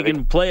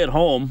play at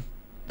home.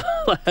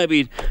 I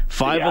mean,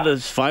 five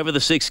of the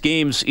 6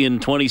 games in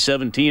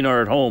 2017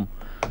 are at home.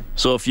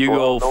 So if you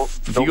go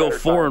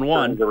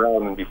 4-1,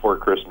 around than before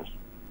Christmas.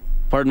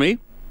 Pardon me?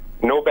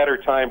 No better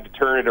time to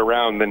turn it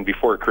around than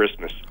before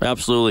Christmas.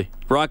 Absolutely,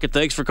 Rocket.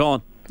 Thanks for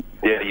calling.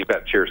 Yeah, you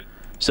bet. Cheers.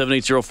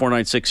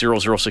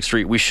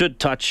 780-496-0063. We should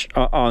touch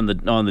on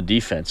the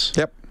defense.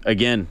 Yep.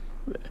 Again,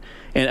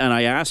 and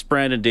I asked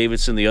Brandon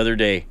Davidson the other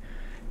day.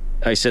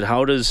 I said,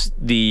 how does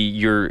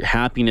your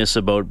happiness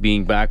about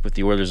being back with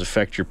the Oilers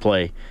affect your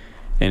play?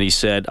 And he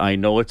said, I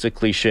know it's a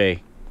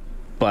cliche,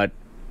 but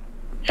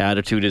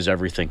attitude is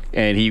everything.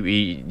 And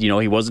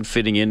he wasn't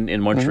fitting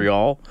in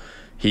Montreal. Mm-hmm.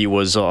 He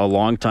was a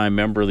longtime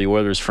member of the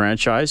Oilers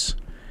franchise,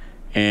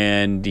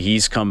 and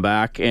he's come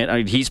back,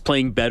 and he's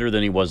playing better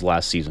than he was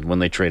last season when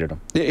they traded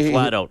him.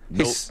 Flat out.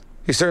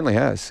 He certainly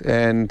has.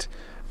 And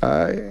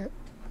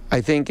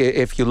I think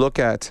if you look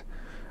at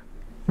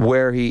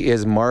where he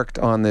is marked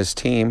on this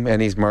team,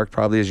 and he's marked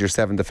probably as your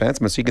 7th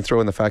defenseman, so you can throw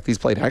in the fact he's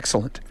played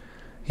excellent.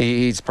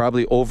 He's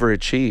probably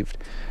overachieved.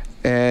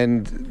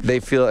 And they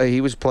feel he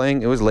was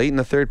playing, it was late in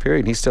the third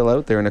period. He's still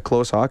out there in a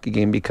close hockey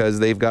game because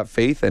they've got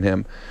faith in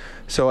him.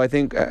 So I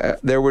think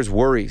there was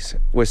worries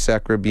with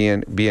Sekera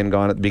being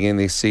gone at the beginning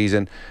of the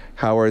season.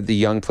 How are the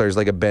young players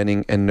like a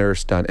Benning and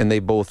Nurse done? And they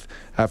both,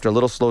 after a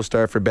little slow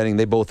start for Benning,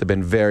 they both have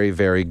been very,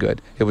 very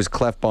good. It was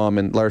Klefbom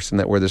and Larson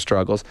that were the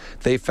struggles.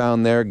 They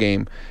found their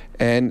game.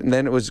 And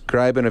then it was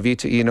Greibe and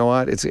Ovitu. You know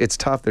what? It's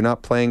tough. They're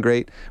not playing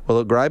great.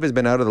 Well, Greibe has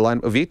been out of the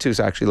line. Ovitu's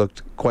actually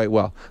looked quite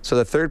well. So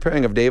the third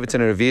pairing of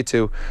Davidson and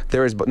Ovitu,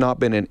 there has not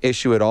been an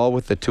issue at all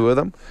with the two of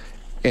them.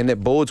 And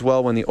it bodes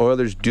well when the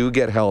Oilers do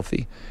get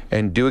healthy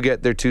and do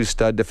get their 2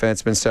 stud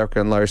defensemen,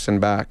 Sekera and Larson,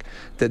 back,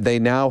 that they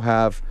now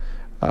have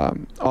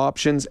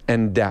options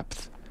and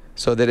depth.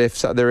 So that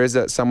if there is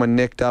someone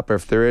nicked up, or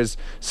if there is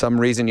some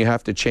reason you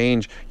have to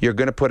change, you're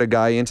going to put a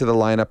guy into the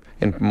lineup.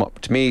 And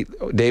to me,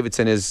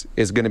 Davidson is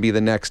going to be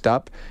the next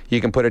up.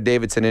 You can put a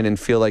Davidson in and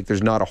feel like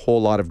there's not a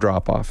whole lot of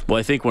drop-off. Well,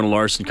 I think when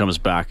Larson comes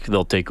back,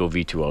 they'll take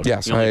Ovitu out.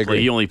 Yes, I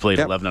agree. He only played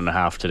 11 and a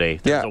half today.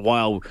 There's a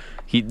while.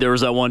 There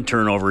was that one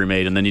turnover he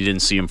made, and then you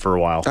didn't see him for a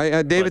while.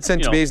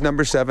 Davidson, to me, is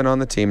number 7 on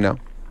the team now.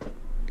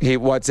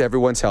 Once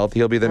everyone's healthy,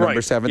 he'll be the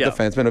number 7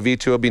 defenseman.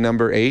 Ovitu will be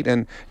number 8,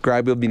 and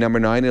Greibe will be number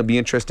 9. It'll be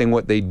interesting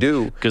what they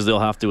do. Because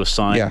they'll have to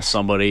assign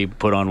somebody,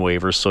 put on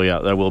waivers. So,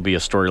 that will be a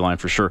storyline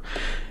for sure.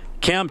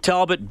 Cam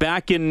Talbot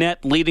back in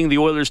net, leading the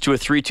Oilers to a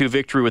 3-2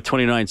 victory with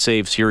 29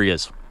 saves. Here he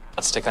is.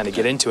 Let's to kind of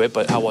get into it,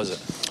 but how was it?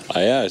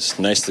 It's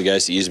nice for the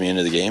guys to ease me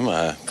into the game.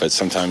 But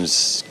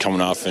sometimes coming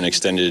off an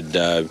extended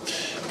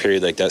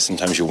period like that,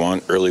 sometimes you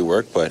want early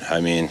work. But,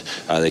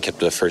 they kept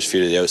the first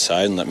few to the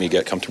outside and let me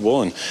get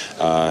comfortable. And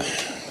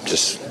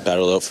just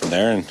battled out from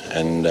there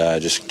and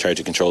just tried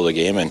to control the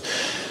game. And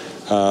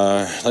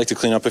I like to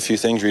clean up a few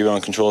things,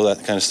 rebound control, that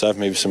kind of stuff,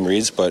 maybe some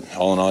reads. But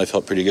all in all, I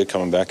felt pretty good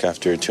coming back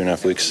after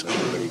 2.5 weeks.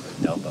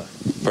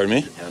 Pardon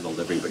me? Handled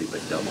everybody but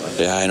Delma.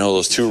 Yeah, I know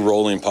those 2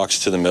 rolling pucks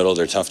to the middle,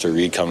 they're tough to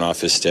read coming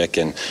off his stick.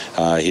 And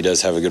he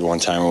does have a good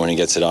one-timer when he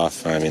gets it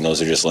off.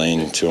 Those are just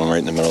laying to him right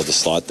in the middle of the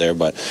slot there.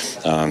 But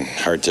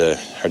hard to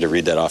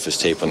read that off his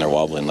tape when they're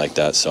wobbling like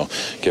that. So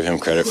give him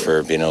credit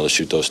for being able to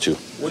shoot those 2.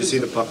 Did you see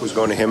the puck was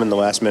going to him in the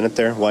last minute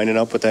there, winding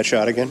up with that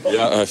shot again?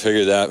 Yeah, I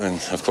figured that.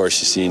 And, of course,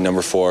 you see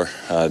number 4,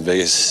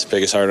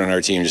 biggest heart on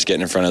our team, just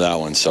getting in front of that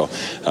one. So,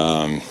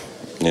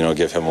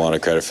 give him a lot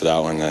of credit for that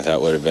one. That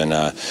would have been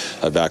a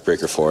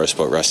backbreaker for us,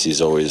 but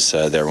Rusty's always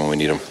there when we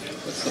need him.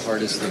 What's the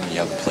hardest thing you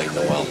haven't played in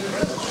a while?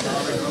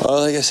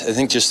 Well, I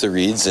think just the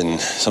reads and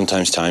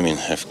sometimes timing.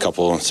 A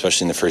couple,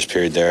 especially in the first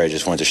period there, I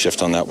just wanted to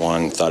shift on that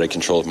one. Thought I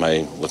controlled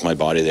with my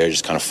body there,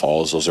 just kind of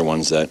falls. Those are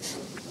ones that,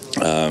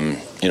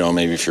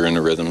 maybe if you're in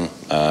a rhythm,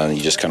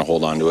 you just kind of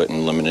hold on to it and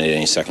eliminate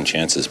any second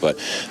chances. But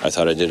I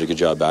thought I did a good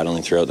job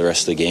battling throughout the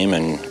rest of the game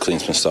and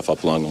cleaned some stuff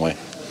up along the way.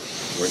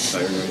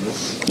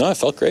 No, I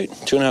felt great.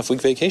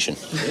 2.5-week vacation.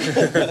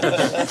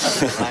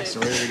 Relaxed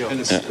and ready to go. And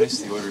it's nice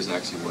the Oilers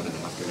actually won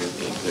after the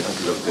game. They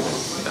looked good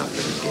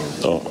after the game.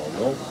 Oh,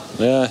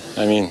 yeah.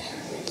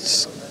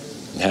 It's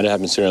had to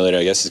happen sooner or later.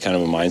 I guess it's kind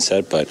of a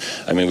mindset. But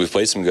we've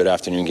played some good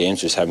afternoon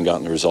games. Just haven't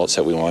gotten the results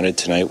that we wanted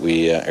tonight.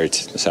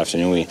 This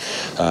afternoon we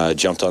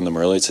jumped on them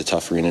early. It's a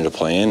tough arena to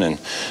play in, and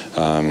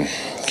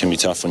it can be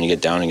tough when you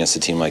get down against a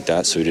team like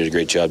that. So we did a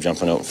great job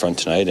jumping out in front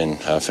tonight and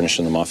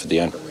finishing them off at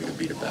the end.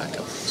 Beat a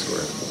backup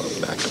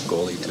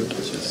goalie too,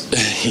 which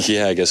is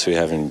yeah, I guess we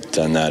haven't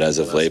done that as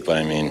of late,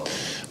 but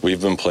we've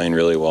been playing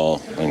really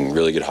well and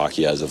really good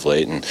hockey as of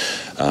late, and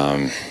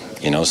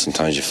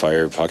sometimes you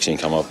fire pucks and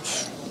you come up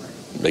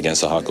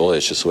against a hot goalie.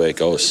 It's just the way it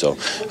goes. So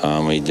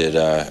we did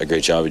a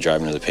great job of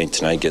driving to the paint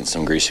tonight, getting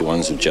some greasy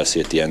ones with Jesse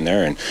at the end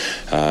there, and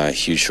a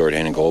huge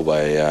shorthanded goal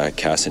by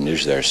Cass and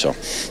Nuge there. So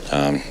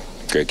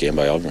great game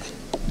by Alberta.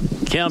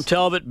 Cam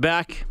Talbot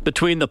back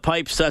between the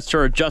pipes. That's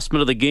our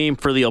adjustment of the game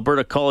for the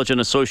Alberta College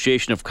and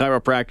Association of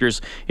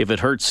Chiropractors. If it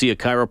hurts, see a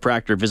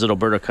chiropractor. Visit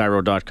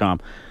albertachiro.com.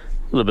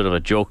 A little bit of a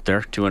joke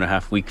there.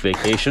 2.5-week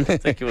vacation. I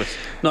think it was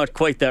not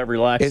quite that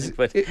relaxing.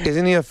 But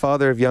isn't he a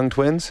father of young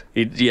twins?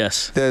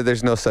 Yes.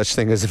 There's no such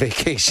thing as a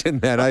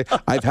vacation, man.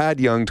 I've had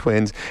young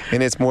twins,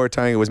 and it's more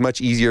time. It was much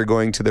easier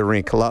going to the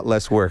rink. A lot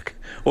less work.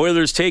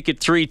 Oilers take it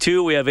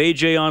 3-2. We have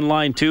AJ on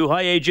line 2.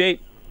 Hi, AJ.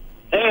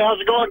 Hey, how's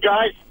it going,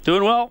 guys?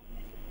 Doing well.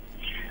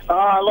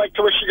 I'd like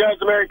to wish you guys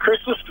a Merry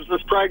Christmas, because this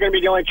is probably going to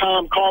be the only time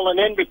I'm calling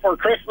in before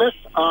Christmas.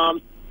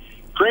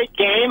 Great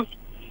game.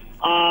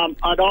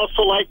 I'd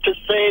also like to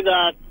say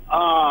that,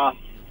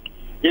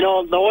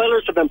 the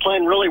Oilers have been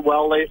playing really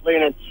well lately,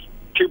 and it's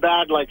too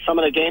bad, some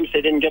of the games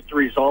they didn't get the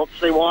results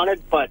they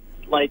wanted, but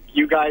like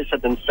you guys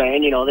have been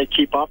saying, they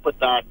keep up with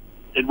that.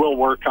 It will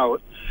work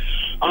out.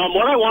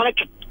 What I wanted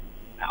to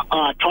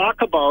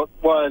talk about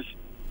was,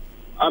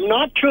 I'm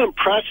not too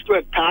impressed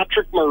with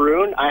Patrick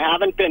Maroon. I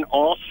haven't been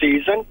all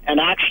season.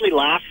 And actually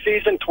last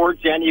season,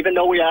 towards the end, even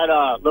though we had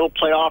a little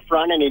playoff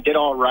run and he did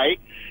all right,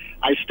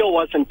 I still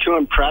wasn't too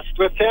impressed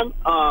with him.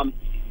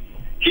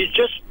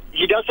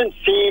 He doesn't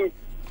seem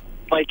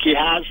like he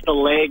has the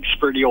legs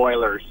for the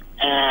Oilers.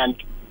 And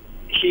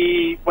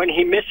when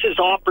he misses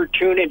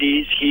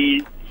opportunities,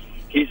 he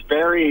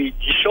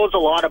shows a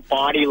lot of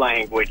body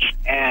language.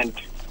 And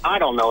I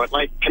don't know.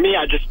 To me,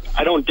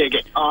 I don't dig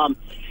it.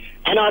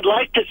 And I'd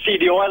like to see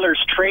the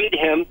Oilers trade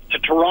him to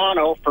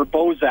Toronto for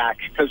Bozak,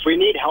 because we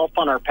need help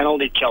on our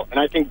penalty kill. And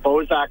I think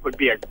Bozak would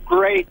be a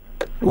great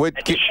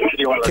addition to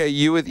the Oilers. Okay,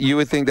 you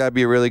would think that'd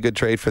be a really good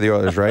trade for the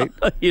Oilers, right?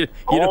 Yeah.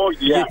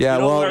 Yeah,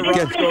 well,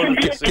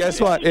 guess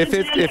what?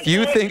 If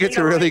you think it's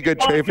a really good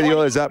trade for the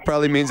Oilers, that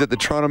probably means that the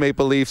Toronto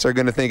Maple Leafs are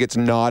going to think it's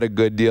not a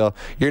good deal.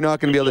 You're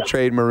not going to be able to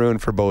trade Maroon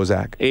for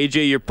Bozak.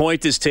 AJ, your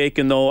point is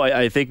taken, though.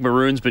 I think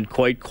Maroon's been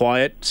quite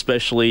quiet,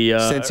 especially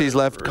since he's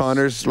left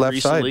Connor's left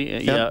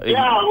recently. side.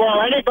 Yeah,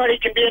 well, anybody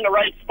can be in the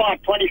right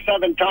spot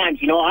 27 times.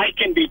 I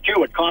can be too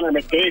with Connor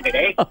McDavid,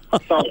 eh?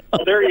 So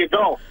there you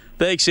go.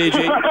 Thanks,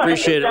 AJ.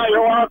 Appreciate it. Yeah,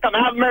 you're welcome.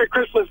 Have a Merry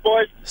Christmas,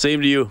 boys.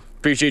 Same to you.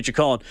 Appreciate you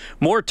calling.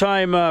 More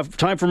time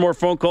for more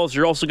phone calls.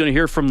 You're also going to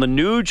hear from the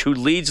Nuge, who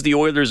leads the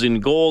Oilers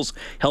in goals,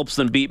 helps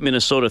them beat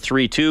Minnesota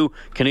 3-2.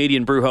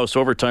 Canadian Brewhouse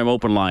Overtime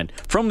Open Line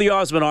from the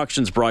Osmond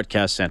Auctions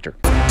Broadcast Center.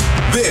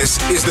 This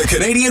is the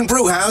Canadian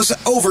Brewhouse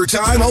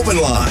Overtime Open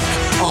Line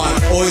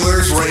on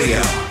Oilers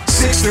Radio.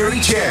 630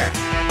 CHED.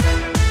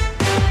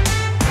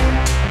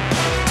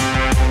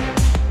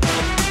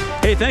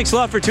 Hey, thanks a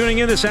lot for tuning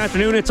in this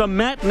afternoon. It's a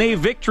matinee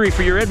victory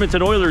for your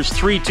Edmonton Oilers,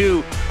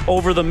 3-2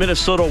 over the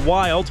Minnesota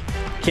Wild.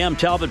 Cam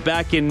Talbot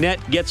back in net,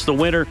 gets the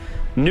winner.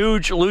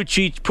 Nuge,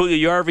 Lucic,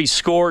 Puljujarvi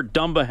score.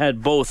 Dumba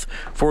had both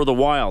for the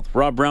Wild.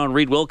 Rob Brown,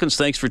 Reed Wilkins,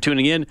 thanks for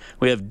tuning in.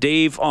 We have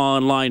Dave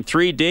on line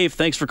 3. Dave,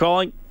 thanks for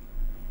calling.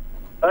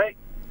 Hi.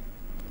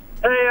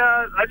 Hey,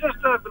 I just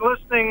have been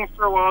listening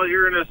for a while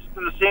here in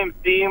the same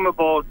theme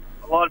about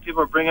a lot of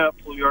people are bringing up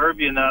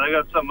Puljujarvi and that. I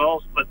got something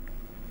else, but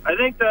I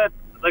think that,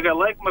 I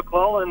like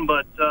McLellan,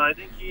 but I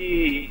think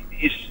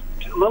he's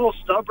a little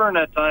stubborn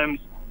at times.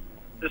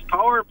 His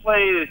power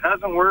play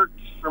hasn't worked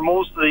for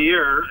most of the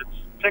year. It's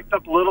picked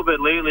up a little bit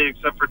lately,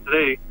 except for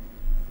today.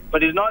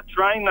 But he's not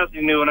trying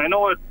nothing new. And I know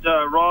what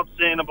Rob's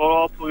saying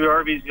about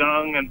Puljujarvi's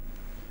young, and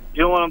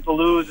you don't want him to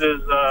lose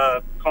his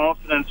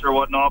confidence or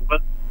whatnot.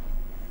 But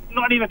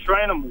not even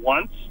trying him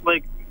once.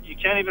 You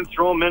can't even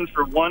throw him in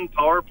for one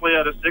power play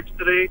out of 6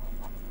 today.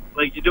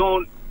 You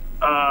don't...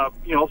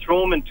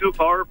 throw them in 2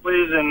 power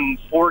plays in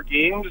 4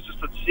 games. Just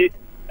to see.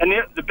 And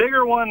the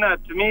bigger one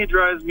that to me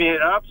drives me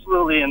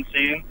absolutely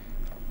insane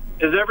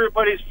is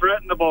everybody's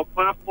fretting about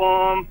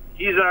Klefbom.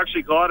 he's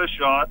actually got a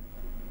shot.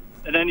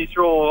 And then you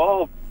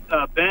throw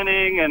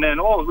Benning, and then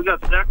we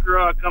got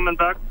Zekera coming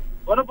back.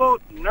 What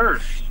about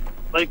Nurse?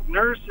 Like,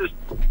 Nurse is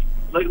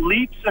like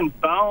leaps and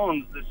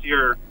bounds this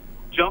year,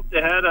 jumped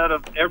ahead out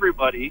of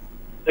everybody.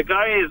 The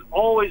guy is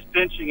always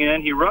pinching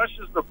in. He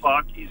rushes the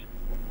puck. He's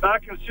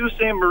back in Sault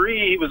Ste.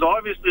 Marie. He was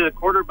obviously the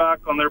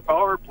quarterback on their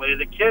power play.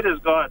 The kid has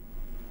got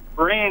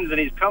brains, and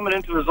he's coming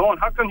into his own.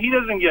 How come he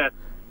doesn't get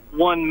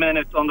 1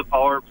 minute on the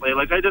power play?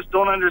 Like, I just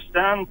don't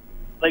understand.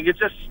 Like, it's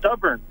just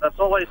stubborn. That's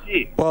all I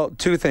see. Well,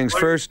 two things.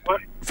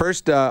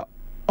 First,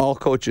 all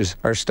coaches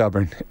are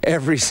stubborn.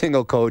 Every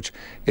single coach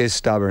is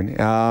stubborn.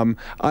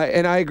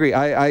 I agree.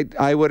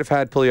 I would have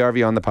had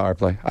Puljujarvi on the power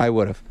play. I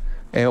would have.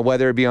 And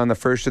whether it be on the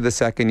first or the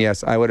second,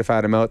 yes, I would have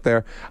had him out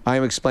there.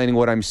 I'm explaining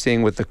what I'm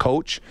seeing with the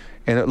coach,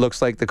 and it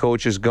looks like the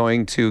coach is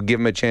going to give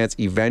him a chance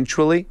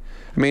eventually.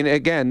 I mean,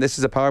 again, this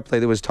is a power play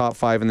that was top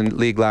 5 in the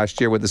league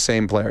last year with the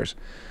same players.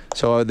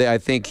 So I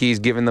think he's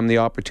given them the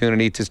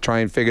opportunity to try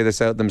and figure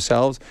this out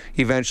themselves.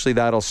 Eventually,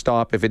 that'll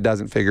stop if it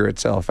doesn't figure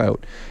itself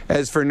out.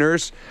 As for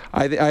Nurse,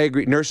 I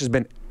agree. Nurse has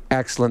been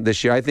excellent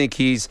this year. I think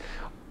he's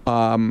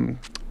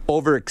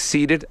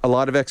over-exceeded a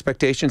lot of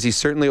expectations. He's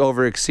certainly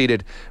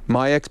over-exceeded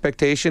my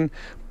expectation.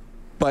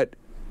 But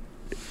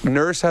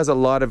Nurse has a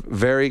lot of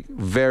very,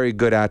 very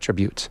good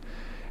attributes.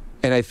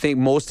 And I think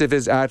most of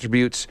his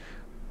attributes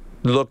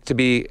look to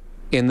be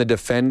in the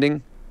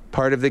defending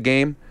part of the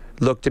game,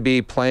 look to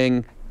be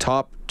playing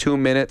top 2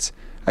 minutes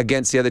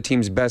against the other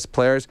team's best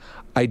players.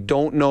 I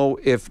don't know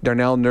if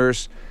Darnell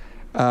Nurse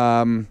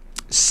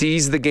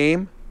sees the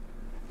game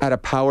at a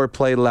power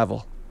play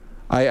level.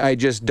 I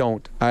just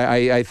don't.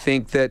 I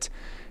think that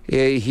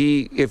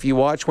if you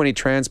watch when he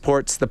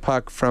transports the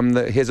puck from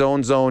his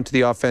own zone to the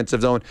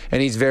offensive zone,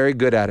 and he's very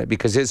good at it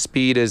because his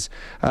speed is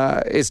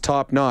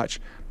top notch.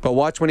 But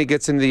watch when he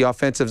gets into the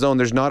offensive zone,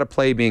 there's not a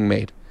play being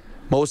made.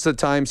 Most of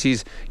the times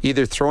he's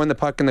either throwing the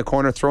puck in the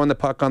corner, throwing the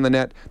puck on the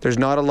net. There's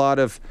not a lot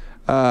of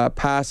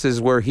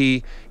passes where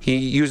he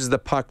uses the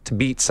puck to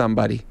beat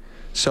somebody.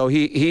 So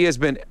he has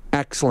been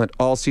excellent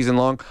all season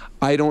long.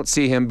 I don't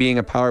see him being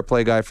a power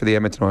play guy for the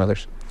Edmonton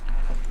Oilers.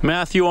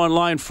 Matthew on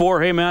line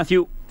 4. Hey,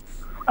 Matthew.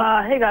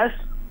 Hey, guys.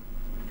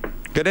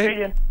 Good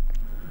day.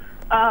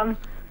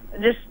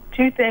 Just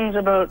 2 things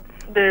about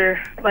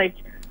their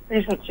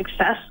recent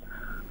success.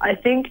 I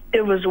think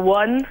it was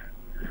when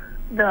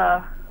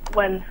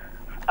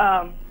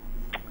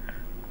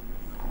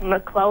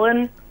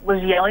McClellan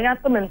was yelling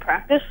at them in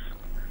practice,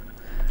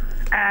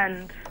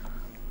 and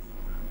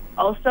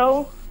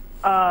also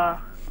I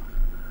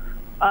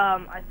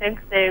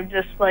think they've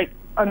just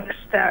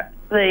understand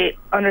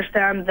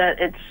that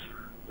it's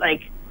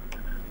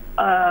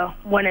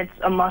when it's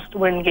a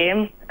must-win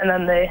game, and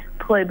then they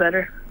play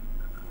better.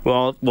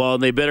 Well,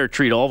 they better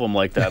treat all of them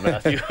like that,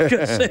 Matthew.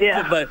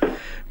 Yeah.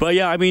 But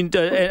yeah, I mean,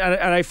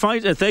 and I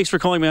find, thanks for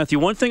calling, Matthew.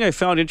 One thing I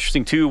found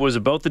interesting, too, was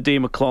about the day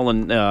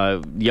McClellan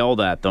yelled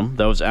at them.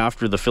 That was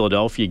after the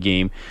Philadelphia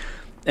game.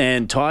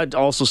 And Todd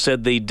also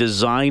said they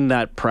designed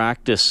that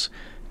practice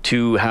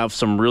to have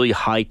some really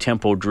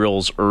high-tempo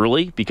drills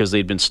early because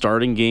they'd been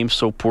starting games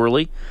so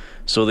poorly.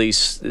 So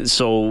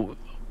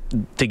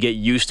to get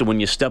used to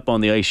when you step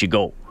on the ice, you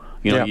go.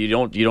 You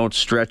don't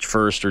stretch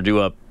first or do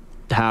a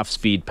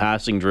half-speed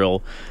passing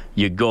drill.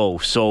 You go.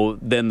 So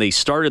then they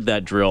started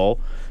that drill,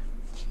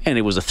 and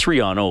it was a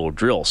 3-on-0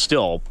 drill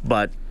still,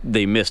 but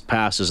they missed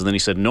passes. And then he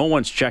said, no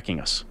one's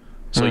checking us,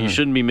 so you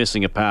shouldn't be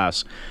missing a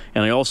pass.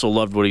 And I also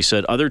loved what he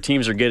said, other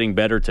teams are getting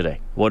better today.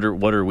 What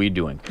are we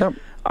doing? Yep.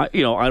 I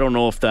don't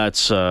know if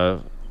that's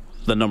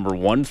the number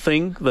one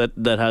thing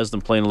that has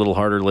them playing a little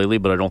harder lately,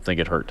 but I don't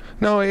think it hurt.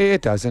 No,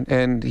 it doesn't.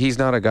 And he's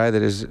not a guy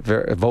that is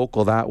very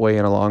vocal that way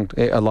a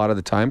lot of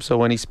the time. So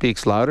when he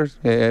speaks louder,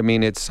 I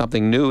mean, it's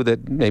something new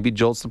that maybe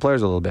jolts the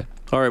players a little bit.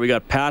 All right, we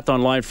got Pat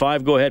on line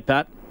 5. Go ahead,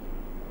 Pat.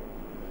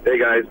 Hey,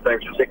 guys.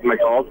 Thanks for taking my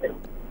call.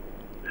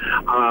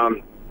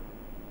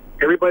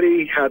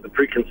 Everybody had the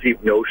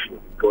preconceived notion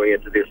going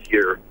into this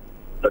year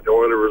that the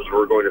Oilers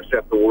were going to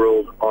set the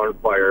world on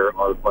fire,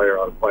 on fire,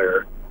 on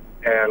fire.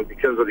 And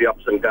because of the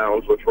ups and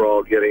downs, which we're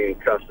all getting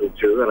accustomed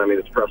to, and I mean,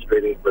 it's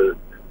frustrating for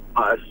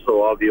us,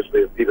 so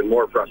obviously it's even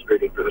more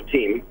frustrating for the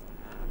team.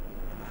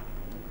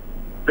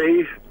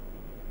 They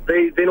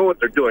know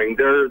what they're doing.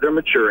 They're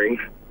maturing,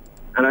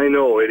 and I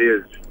know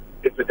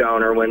it's a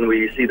downer when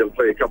we see them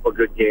play a couple of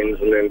good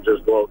games and then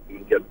just go out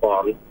and get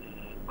bombed.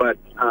 But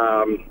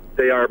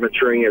they are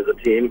maturing as a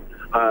team.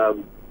 A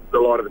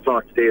lot of the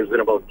talk today has been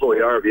about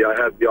Puljujarvi. I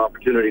had the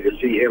opportunity to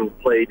see him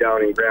play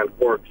down in Grand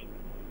Forks,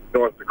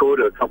 North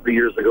Dakota, a couple of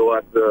years ago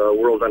at the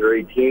World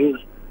Under-18s.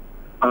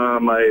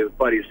 My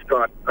buddy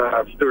Stuart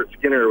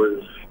Skinner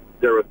was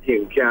there with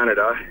Team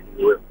Canada.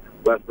 He's with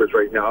Lethbridge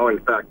right now. In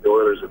fact, the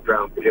Oilers have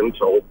drafted him,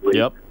 so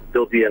hopefully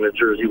he'll be in a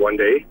jersey one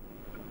day.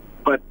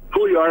 But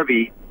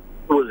Puljujarvi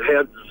was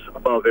heads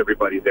above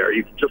everybody there.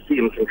 You can just see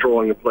him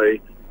controlling the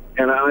play.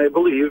 And I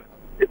believe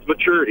it's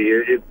maturity.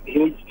 He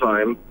needs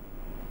time.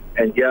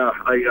 And, yeah,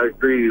 I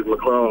agree.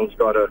 McClellan's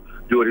got to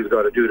do what he's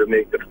got to do to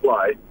make it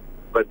fly.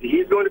 But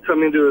he's going to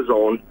come into his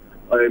own.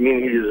 I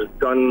mean, he's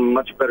done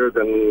much better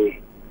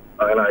than,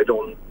 and I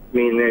don't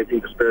mean anything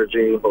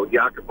disparaging about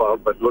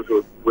Yakupov, but look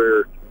at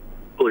where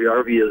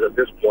Puljujarvi is at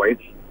this point.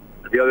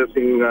 The other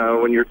thing,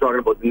 when you're talking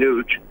about the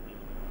Nuge,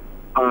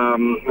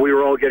 we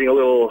were all getting a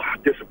little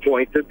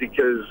disappointed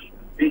because,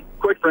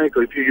 quite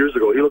frankly, a few years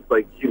ago, he looked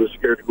like he was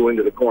scared to go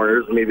into the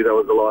corners, and maybe that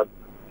was a lot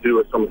to do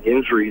with some of the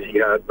injuries he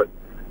had, but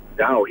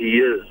now he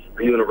is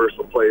a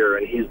universal player,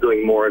 and he's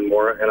doing more and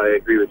more, and I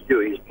agree with you.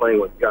 He's playing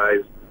with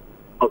guys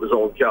of his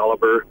own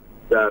caliber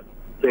that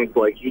think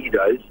like he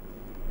does,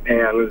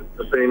 and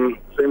the same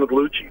with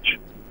Lucic.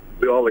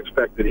 We all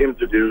expected him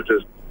to do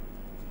just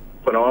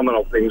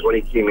phenomenal things when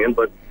he came in,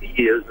 but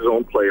he is his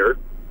own player.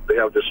 They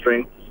have their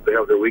strengths, they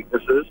have their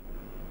weaknesses,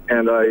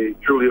 and I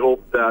truly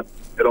hope that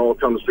it all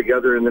comes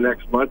together in the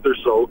next month or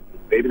so.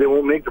 Maybe they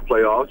won't make the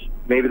playoffs,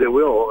 maybe they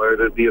will, or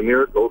it'll be a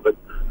miracle, but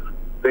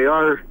they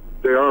are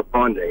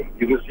bonding.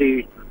 You can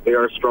see they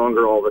are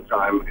stronger all the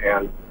time,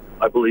 and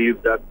I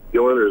believe that the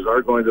Oilers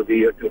are going to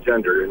be a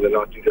contender in the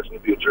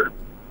not-too-distant future.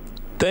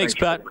 Thanks,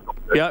 Pat.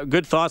 Yeah,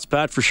 good thoughts,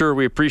 Pat, for sure.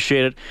 We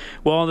appreciate it.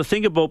 Well, the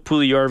thing about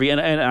Puljujarvi,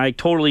 and I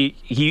totally,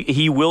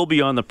 he will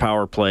be on the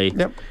power play.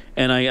 Yep.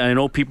 And I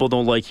know people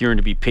don't like hearing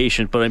to be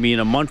patient, but I mean,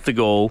 a month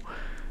ago,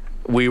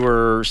 we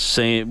were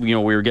saying, we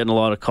were getting a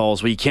lot of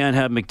calls. Well, you can't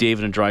have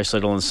McDavid and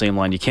Draisaitl on the same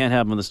line. You can't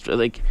have them on the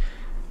like.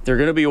 They're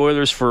going to be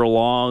Oilers for a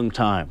long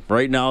time.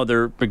 Right now,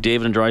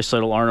 McDavid and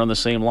Draisaitl aren't on the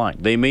same line.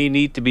 They may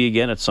need to be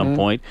again at some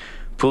point.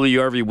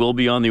 Puljujarvi will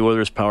be on the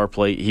Oilers power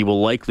play. He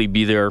will likely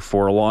be there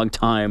for a long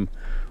time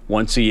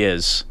once he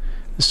is.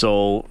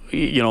 So,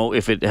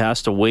 if it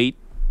has to wait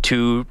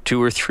two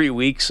or 3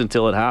 weeks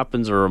until it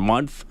happens, or a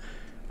month,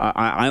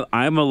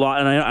 I'm a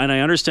lot, and I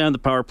understand the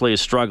power play is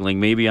struggling.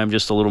 Maybe I'm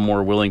just a little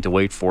more willing to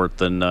wait for it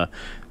than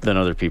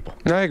other people.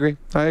 I agree.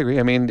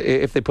 I mean,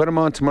 if they put him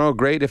on tomorrow,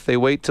 great. If they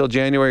wait till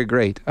January,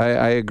 great.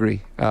 I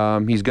agree.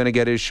 He's going to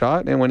get his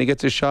shot, and when he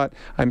gets his shot,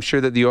 I'm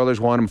sure that the Oilers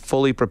want him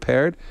fully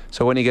prepared.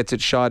 So when he gets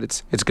his shot,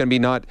 it's going to be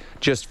not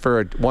just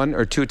for 1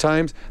 or 2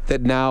 times,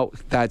 that now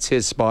that's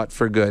his spot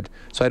for good.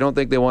 So I don't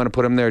think they want to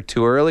put him there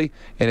too early.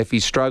 And if he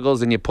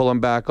struggles and you pull him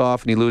back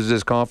off and he loses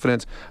his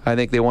confidence, I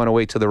think they want to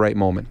wait till the right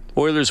moment.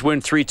 Oilers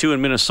win 3-2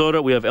 in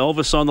Minnesota. We have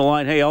Elvis on the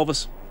line. Hey,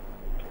 Elvis.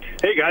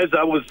 Hey guys,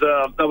 that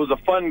was a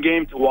fun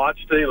game to watch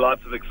today.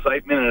 Lots of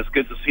excitement, and it's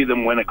good to see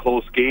them win a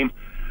close game.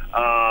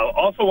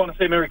 Also, want to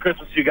say Merry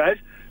Christmas to you guys.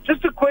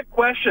 Just a quick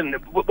question: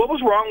 what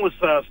was wrong with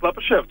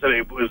Slepyshev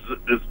today?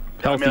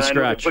 Healthy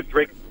scratch.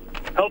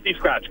 Healthy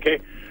scratch.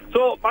 Okay.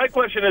 So my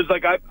question is,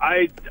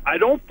 I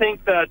don't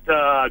think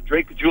that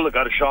Drake Caggiula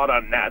got a shot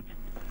on net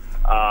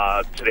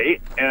today,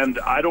 and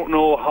I don't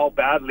know how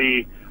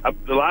badly.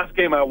 The last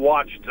game I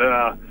watched,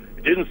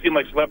 it didn't seem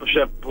like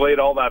Slepyshev played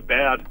all that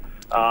bad.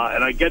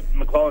 And I get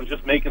McLellan's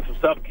just making some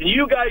stuff. Can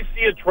you guys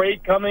see a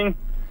trade coming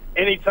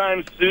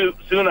anytime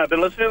soon? I've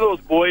been listening to those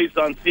boys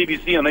on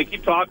CBC, and they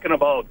keep talking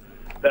about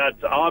that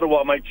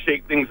Ottawa might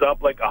shake things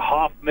up like a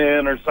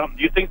Hoffman or something.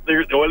 Do you think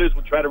the Oilers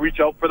would try to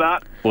reach out for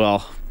that?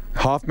 Well,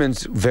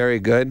 Hoffman's very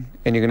good,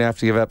 and you're going to have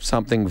to give up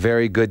something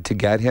very good to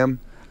get him.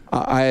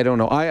 I don't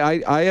know.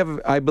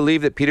 I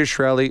believe that Peter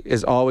Chiarelli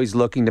is always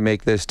looking to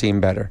make this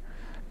team better.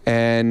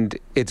 And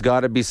it's got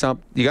to be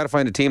you got to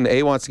find a team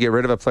that wants to get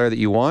rid of a player that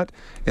you want,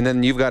 and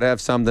then you've got to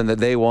have something that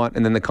they want,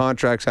 and then the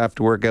contracts have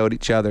to work out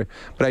each other.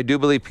 But I do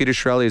believe Peter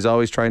Chiarelli is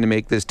always trying to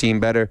make this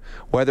team better.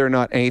 Whether or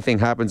not anything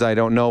happens, I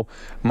don't know.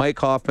 Mike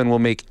Hoffman will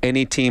make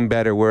any team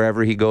better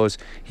wherever he goes.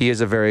 He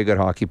is a very good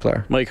hockey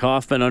player. Mike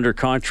Hoffman under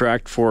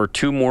contract for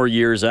 2 more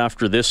years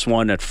after this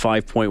one at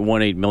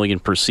 $5.18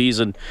 million per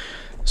season.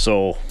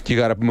 So you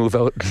got to move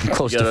out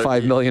close to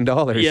 $5 million.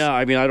 Yeah,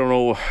 I mean, I don't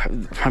know.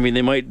 I mean,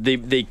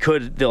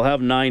 they'll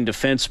have 9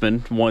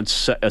 defensemen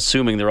once,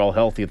 assuming they're all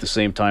healthy at the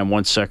same time,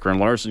 once Sekera and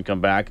Larson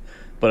come back.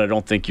 But I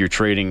don't think you're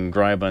trading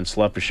Greiba and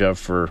Slepyshev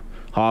for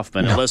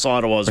Hoffman, unless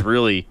Ottawa's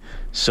really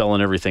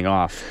selling everything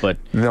off. But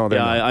no,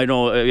 yeah, I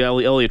know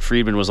Elliot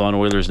Friedman was on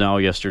Oilers Now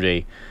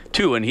yesterday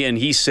too, and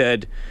he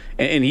said,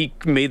 and he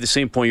made the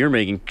same point you're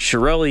making.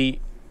 Chiarelli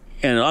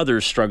and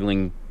others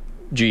struggling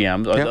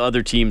GMs,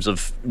 other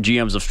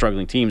GMs of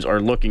struggling teams are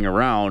looking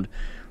around,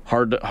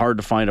 hard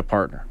to find a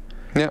partner.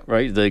 Yeah.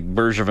 Right? The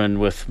Bergevin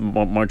with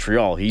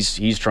Montreal,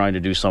 he's trying to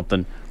do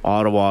something.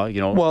 Ottawa,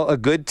 Well, a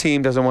good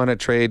team doesn't want to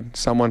trade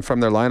someone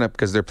from their lineup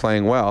because they're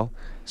playing well.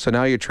 So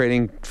now you're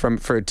trading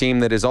for a team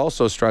that is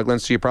also struggling,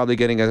 so you're probably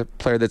getting a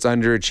player that's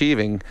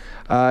underachieving.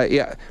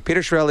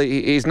 Peter Chiarelli,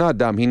 he's not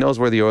dumb. He knows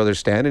where the Oilers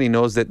stand, and he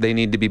knows that they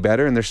need to be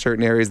better, and there's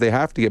certain areas they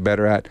have to get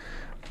better at.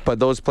 But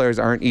those players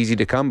aren't easy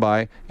to come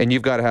by, and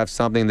you've got to have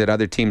something that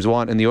other teams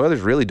want. And the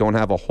Oilers really don't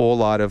have a whole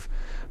lot of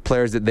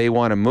players that they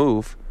want to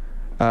move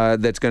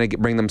that's going to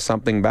bring them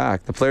something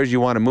back. The players you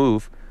want to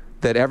move,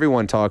 that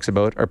everyone talks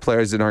about are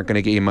players that aren't going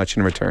to get you much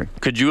in return.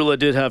 Kajula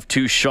did have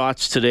 2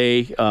 shots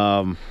today.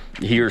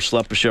 He or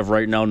Slepyshev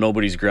right now,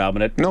 nobody's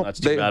grabbing it. No, that's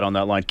too bad on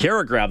that line.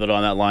 Kara grabbed it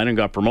on that line and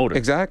got promoted.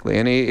 Exactly,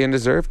 and he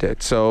deserved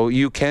it. So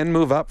you can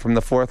move up from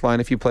the 4th line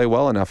if you play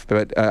well enough.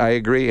 But I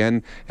agree,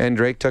 and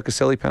Drake took a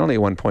silly penalty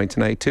at one point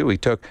tonight too.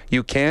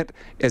 You can't,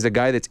 as a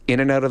guy that's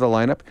in and out of the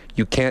lineup,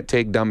 you can't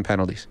take dumb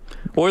penalties.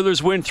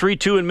 Oilers win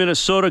 3-2 in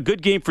Minnesota.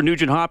 Good game for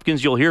Nugent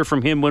Hopkins. You'll hear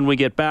from him when we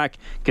get back.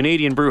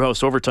 Canadian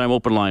Brewhouse Overtime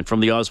Open Line from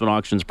the Osmond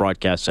Auctions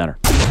Broadcast Center.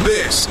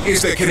 This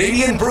is the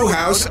Canadian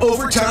Brewhouse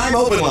Overtime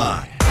Open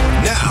Line.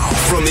 Now,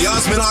 from the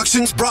Osmond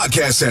Auctions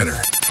Broadcast Center,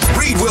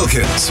 Reed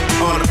Wilkins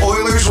on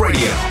Oilers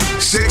Radio,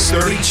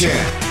 630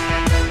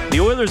 CHED. The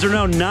Oilers are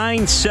now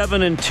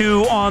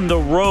 9-7-2 on the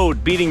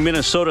road, beating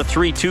Minnesota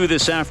 3-2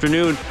 this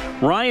afternoon.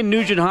 Ryan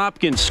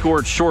Nugent-Hopkins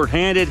scored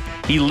shorthanded.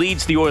 He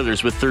leads the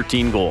Oilers with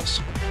 13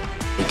 goals.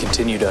 We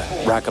continue to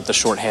rack up the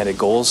shorthanded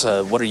goals.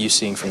 What are you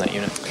seeing from that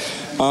unit?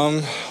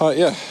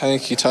 Yeah, I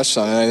think you touched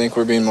on it. I think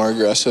we're being more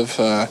aggressive.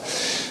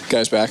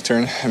 Guys back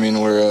turn. I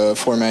mean, we're a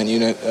 4-man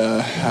unit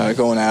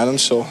going at them,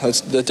 so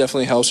that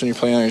definitely helps when you're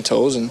playing on your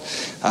toes. And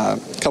a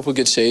couple of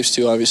good saves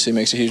too. Obviously,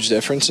 makes a huge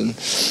difference. And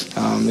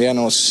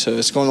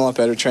it's going a lot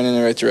better, trending in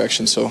the right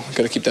direction. So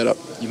got to keep that up.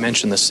 You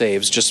mentioned the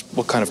saves. Just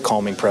what kind of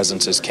calming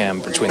presence is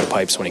Cam between the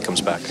pipes when he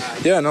comes back?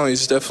 Yeah, no,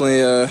 he's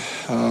definitely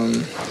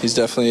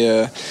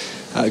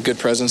a good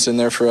presence in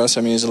there for us.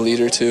 I mean, he's a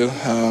leader too.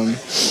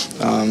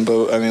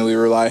 But I mean, we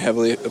rely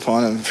heavily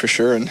upon him for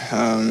sure. And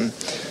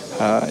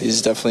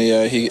he's definitely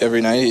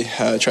every night he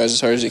tries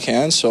as hard as he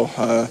can. So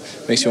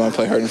makes you want to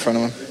play hard in front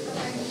of him.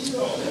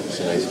 It's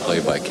a nice play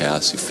by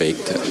Cass, who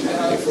faked it.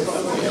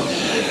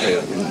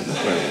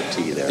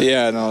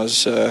 Yeah, no, it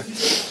was a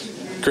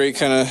great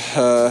kind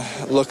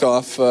of look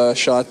off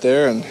shot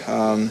there, and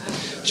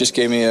just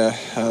gave me a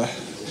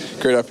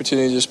great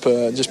opportunity to just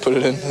put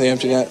it in the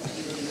empty net.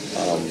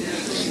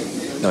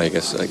 No, I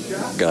guess I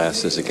gotta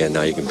ask this again.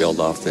 Now you can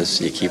build off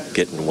this. You keep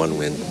getting 1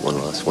 win, 1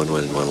 loss, 1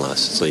 win, 1 loss.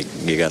 So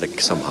you got to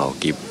somehow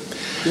keep.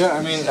 Yeah,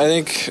 I mean, I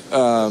think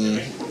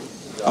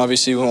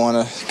obviously we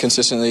want to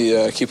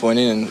consistently keep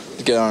winning and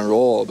get on a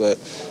roll, but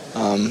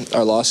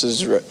our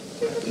losses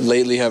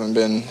lately haven't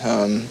been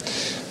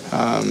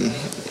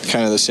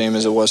kind of the same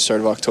as it was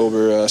start of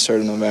October, start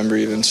of November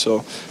even.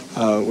 So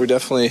we're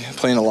definitely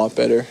playing a lot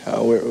better.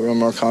 We're a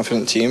more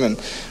confident team and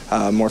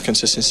more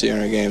consistency in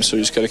our game. So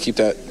we just got to keep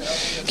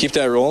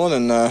that rolling.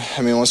 And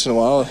I mean, once in a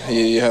while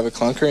you have a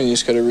clunker and you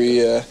just got to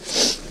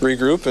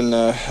regroup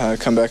and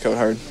come back out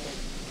hard.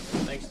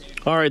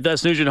 All right,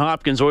 that's Nugent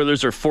Hopkins.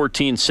 Oilers are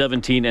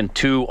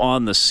 14-17-2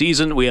 on the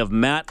season. We have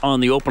Matt on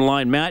the open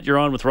line. Matt, you're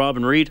on with Rob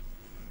and Reed.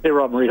 Hey,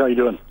 Rob and Reed, how you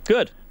doing?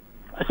 Good.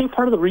 I think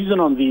part of the reason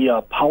on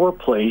the power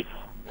play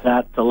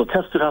that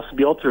Letestu has to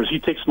be out there is he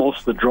takes most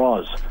of the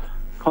draws.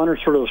 Connor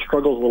sort of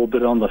struggles a little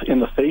bit in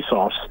the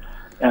face-offs,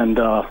 and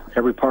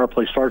every power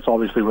play starts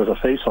obviously with a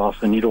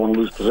face-off, and you don't want to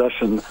lose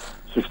possession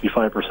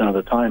 65% of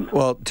the time.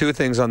 Well, 2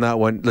 things on that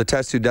one.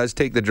 Letestu does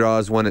take the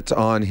draws when it's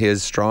on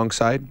his strong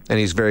side, and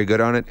he's very good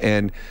on it,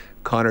 and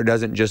Connor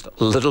doesn't just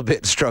a little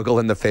bit struggle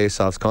in the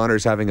face-offs.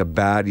 Connor's having a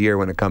bad year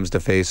when it comes to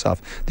face-off.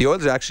 The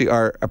Oilers actually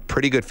are a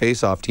pretty good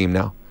face-off team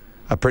now.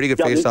 A pretty good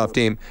face-off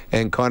team,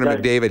 and Connor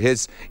McDavid,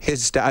 his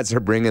stats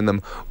are bringing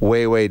them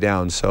way, way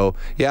down. So,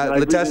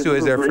 Letestu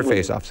is there for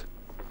face-offs.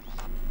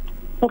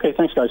 Okay,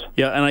 thanks, guys.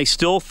 Yeah, and I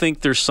still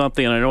think there's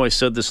something, and I know I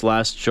said this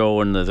last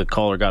show and the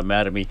caller got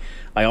mad at me.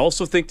 I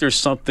also think there's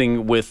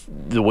something with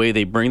the way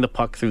they bring the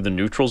puck through the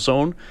neutral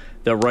zone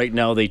that right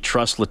now they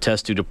trust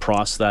Letestu to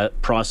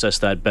process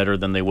that better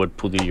than they would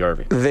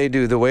Puljujärvi. They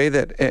do. The way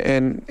that,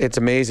 and it's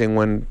amazing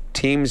when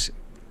teams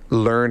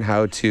learn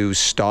how to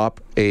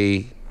stop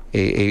a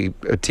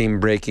team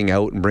breaking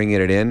out and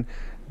bringing it in,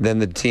 then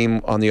the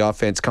team on the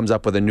offense comes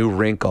up with a new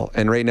wrinkle.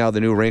 And right now the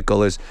new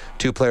wrinkle is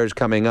 2 players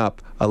coming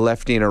up, a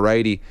lefty and a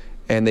righty,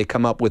 and they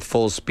come up with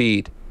full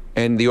speed.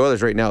 And the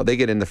Oilers right now, they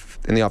get in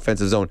the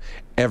offensive zone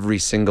every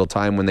single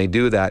time when they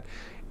do that.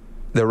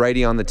 The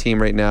righty on the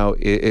team right now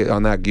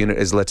on that unit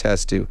is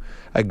Letestu.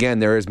 Again,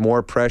 there is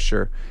more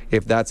pressure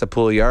if that's a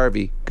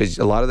Puljujärvi, because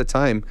a lot of the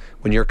time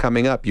when you're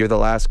coming up, you're the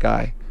last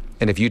guy.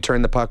 And if you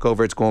turn the puck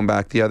over, it's going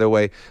back the other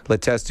way.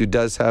 Letestu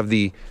does have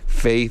the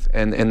faith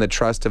and the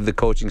trust of the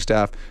coaching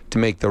staff to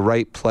make the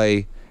right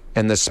play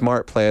and the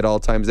smart play at all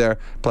times there.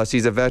 Plus,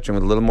 he's a veteran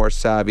with a little more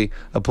savvy.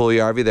 A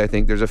Puljujärvi, I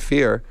think there's a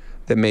fear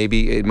that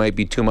maybe it might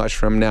be too much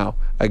for him now.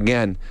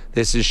 Again,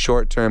 this is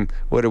short term.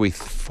 What are we,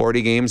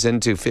 40 games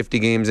into, 50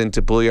 games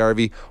into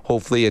Puljujärvi?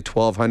 Hopefully a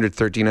 1,200,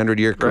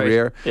 1,300-year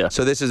career. Right. Yeah.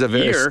 So this is a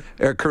very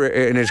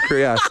career in his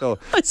career. So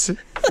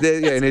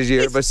in his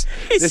year, but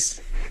this.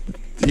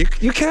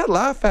 You can't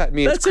laugh at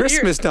me. It's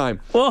Christmas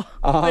time. Well,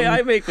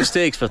 I make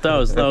mistakes, but that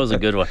was a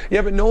good one.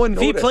 Yeah, but no one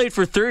noticed. If he played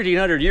for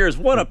 1,300 years,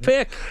 what a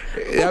pick.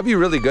 That'd be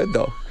really good,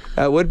 though.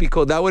 That would be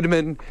cool. That would have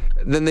been,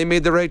 then they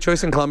made the right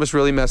choice and Columbus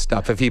really messed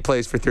up if he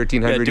plays for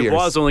 1,300 years.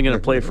 Dubois is only going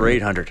to play for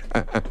 800.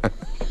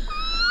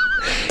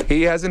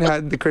 He hasn't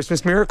had the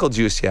Christmas miracle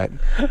juice yet.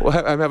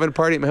 Well, I'm having a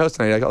party at my house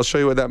tonight. I'll show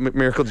you what that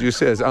miracle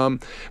juice is.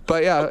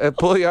 But yeah,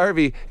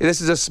 Puljujarvi,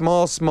 this is a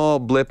small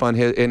blip on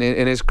his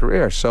in his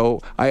career.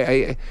 So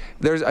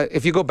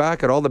if you go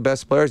back at all the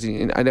best players,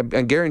 and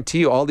I guarantee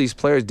you, all these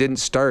players didn't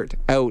start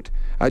out.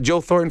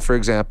 Joe Thornton, for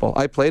example,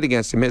 I played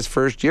against him his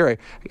first year.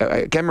 I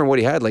can't remember what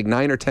he had, like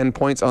 9 or 10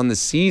 points on the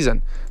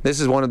season.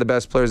 This is one of the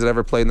best players that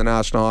ever played in the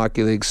National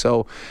Hockey League.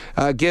 So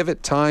give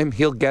it time.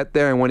 He'll get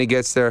there, and when he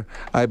gets there,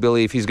 I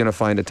believe he's going to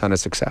find a ton of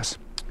success.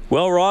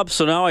 Well, Rob,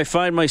 so now I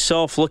find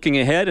myself looking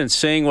ahead and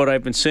saying what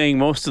I've been saying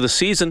most of the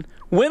season.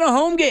 Win a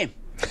home game.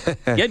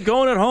 Get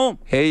going at home.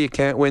 Hey, you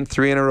can't win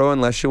 3 in a row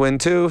unless you win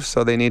 2,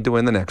 so they need to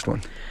win the next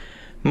one.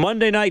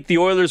 Monday night, the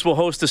Oilers will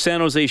host the San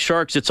Jose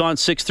Sharks. It's on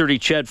 6:30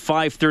 CHED,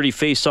 5:30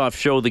 face-off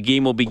show. The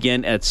game will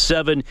begin at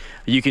 7.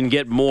 You can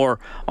get more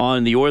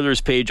on the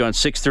Oilers page on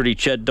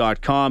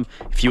 630ched.com.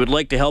 If you would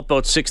like to help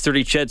out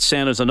 630 CHED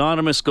Santa's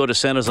Anonymous, go to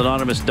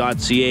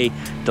santasanonymous.ca.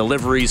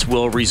 Deliveries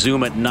will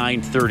resume at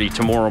 9:30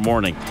 tomorrow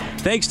morning.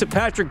 Thanks to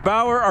Patrick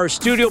Bauer, our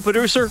studio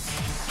producer.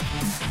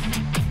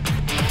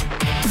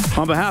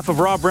 On behalf of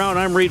Rob Brown,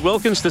 I'm Reed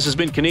Wilkins. This has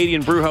been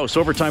Canadian Brewhouse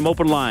Overtime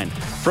Open Line.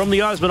 From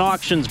the Osmond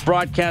Auctions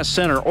Broadcast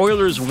Center,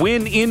 Oilers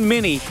win in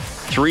mini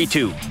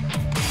 3-2.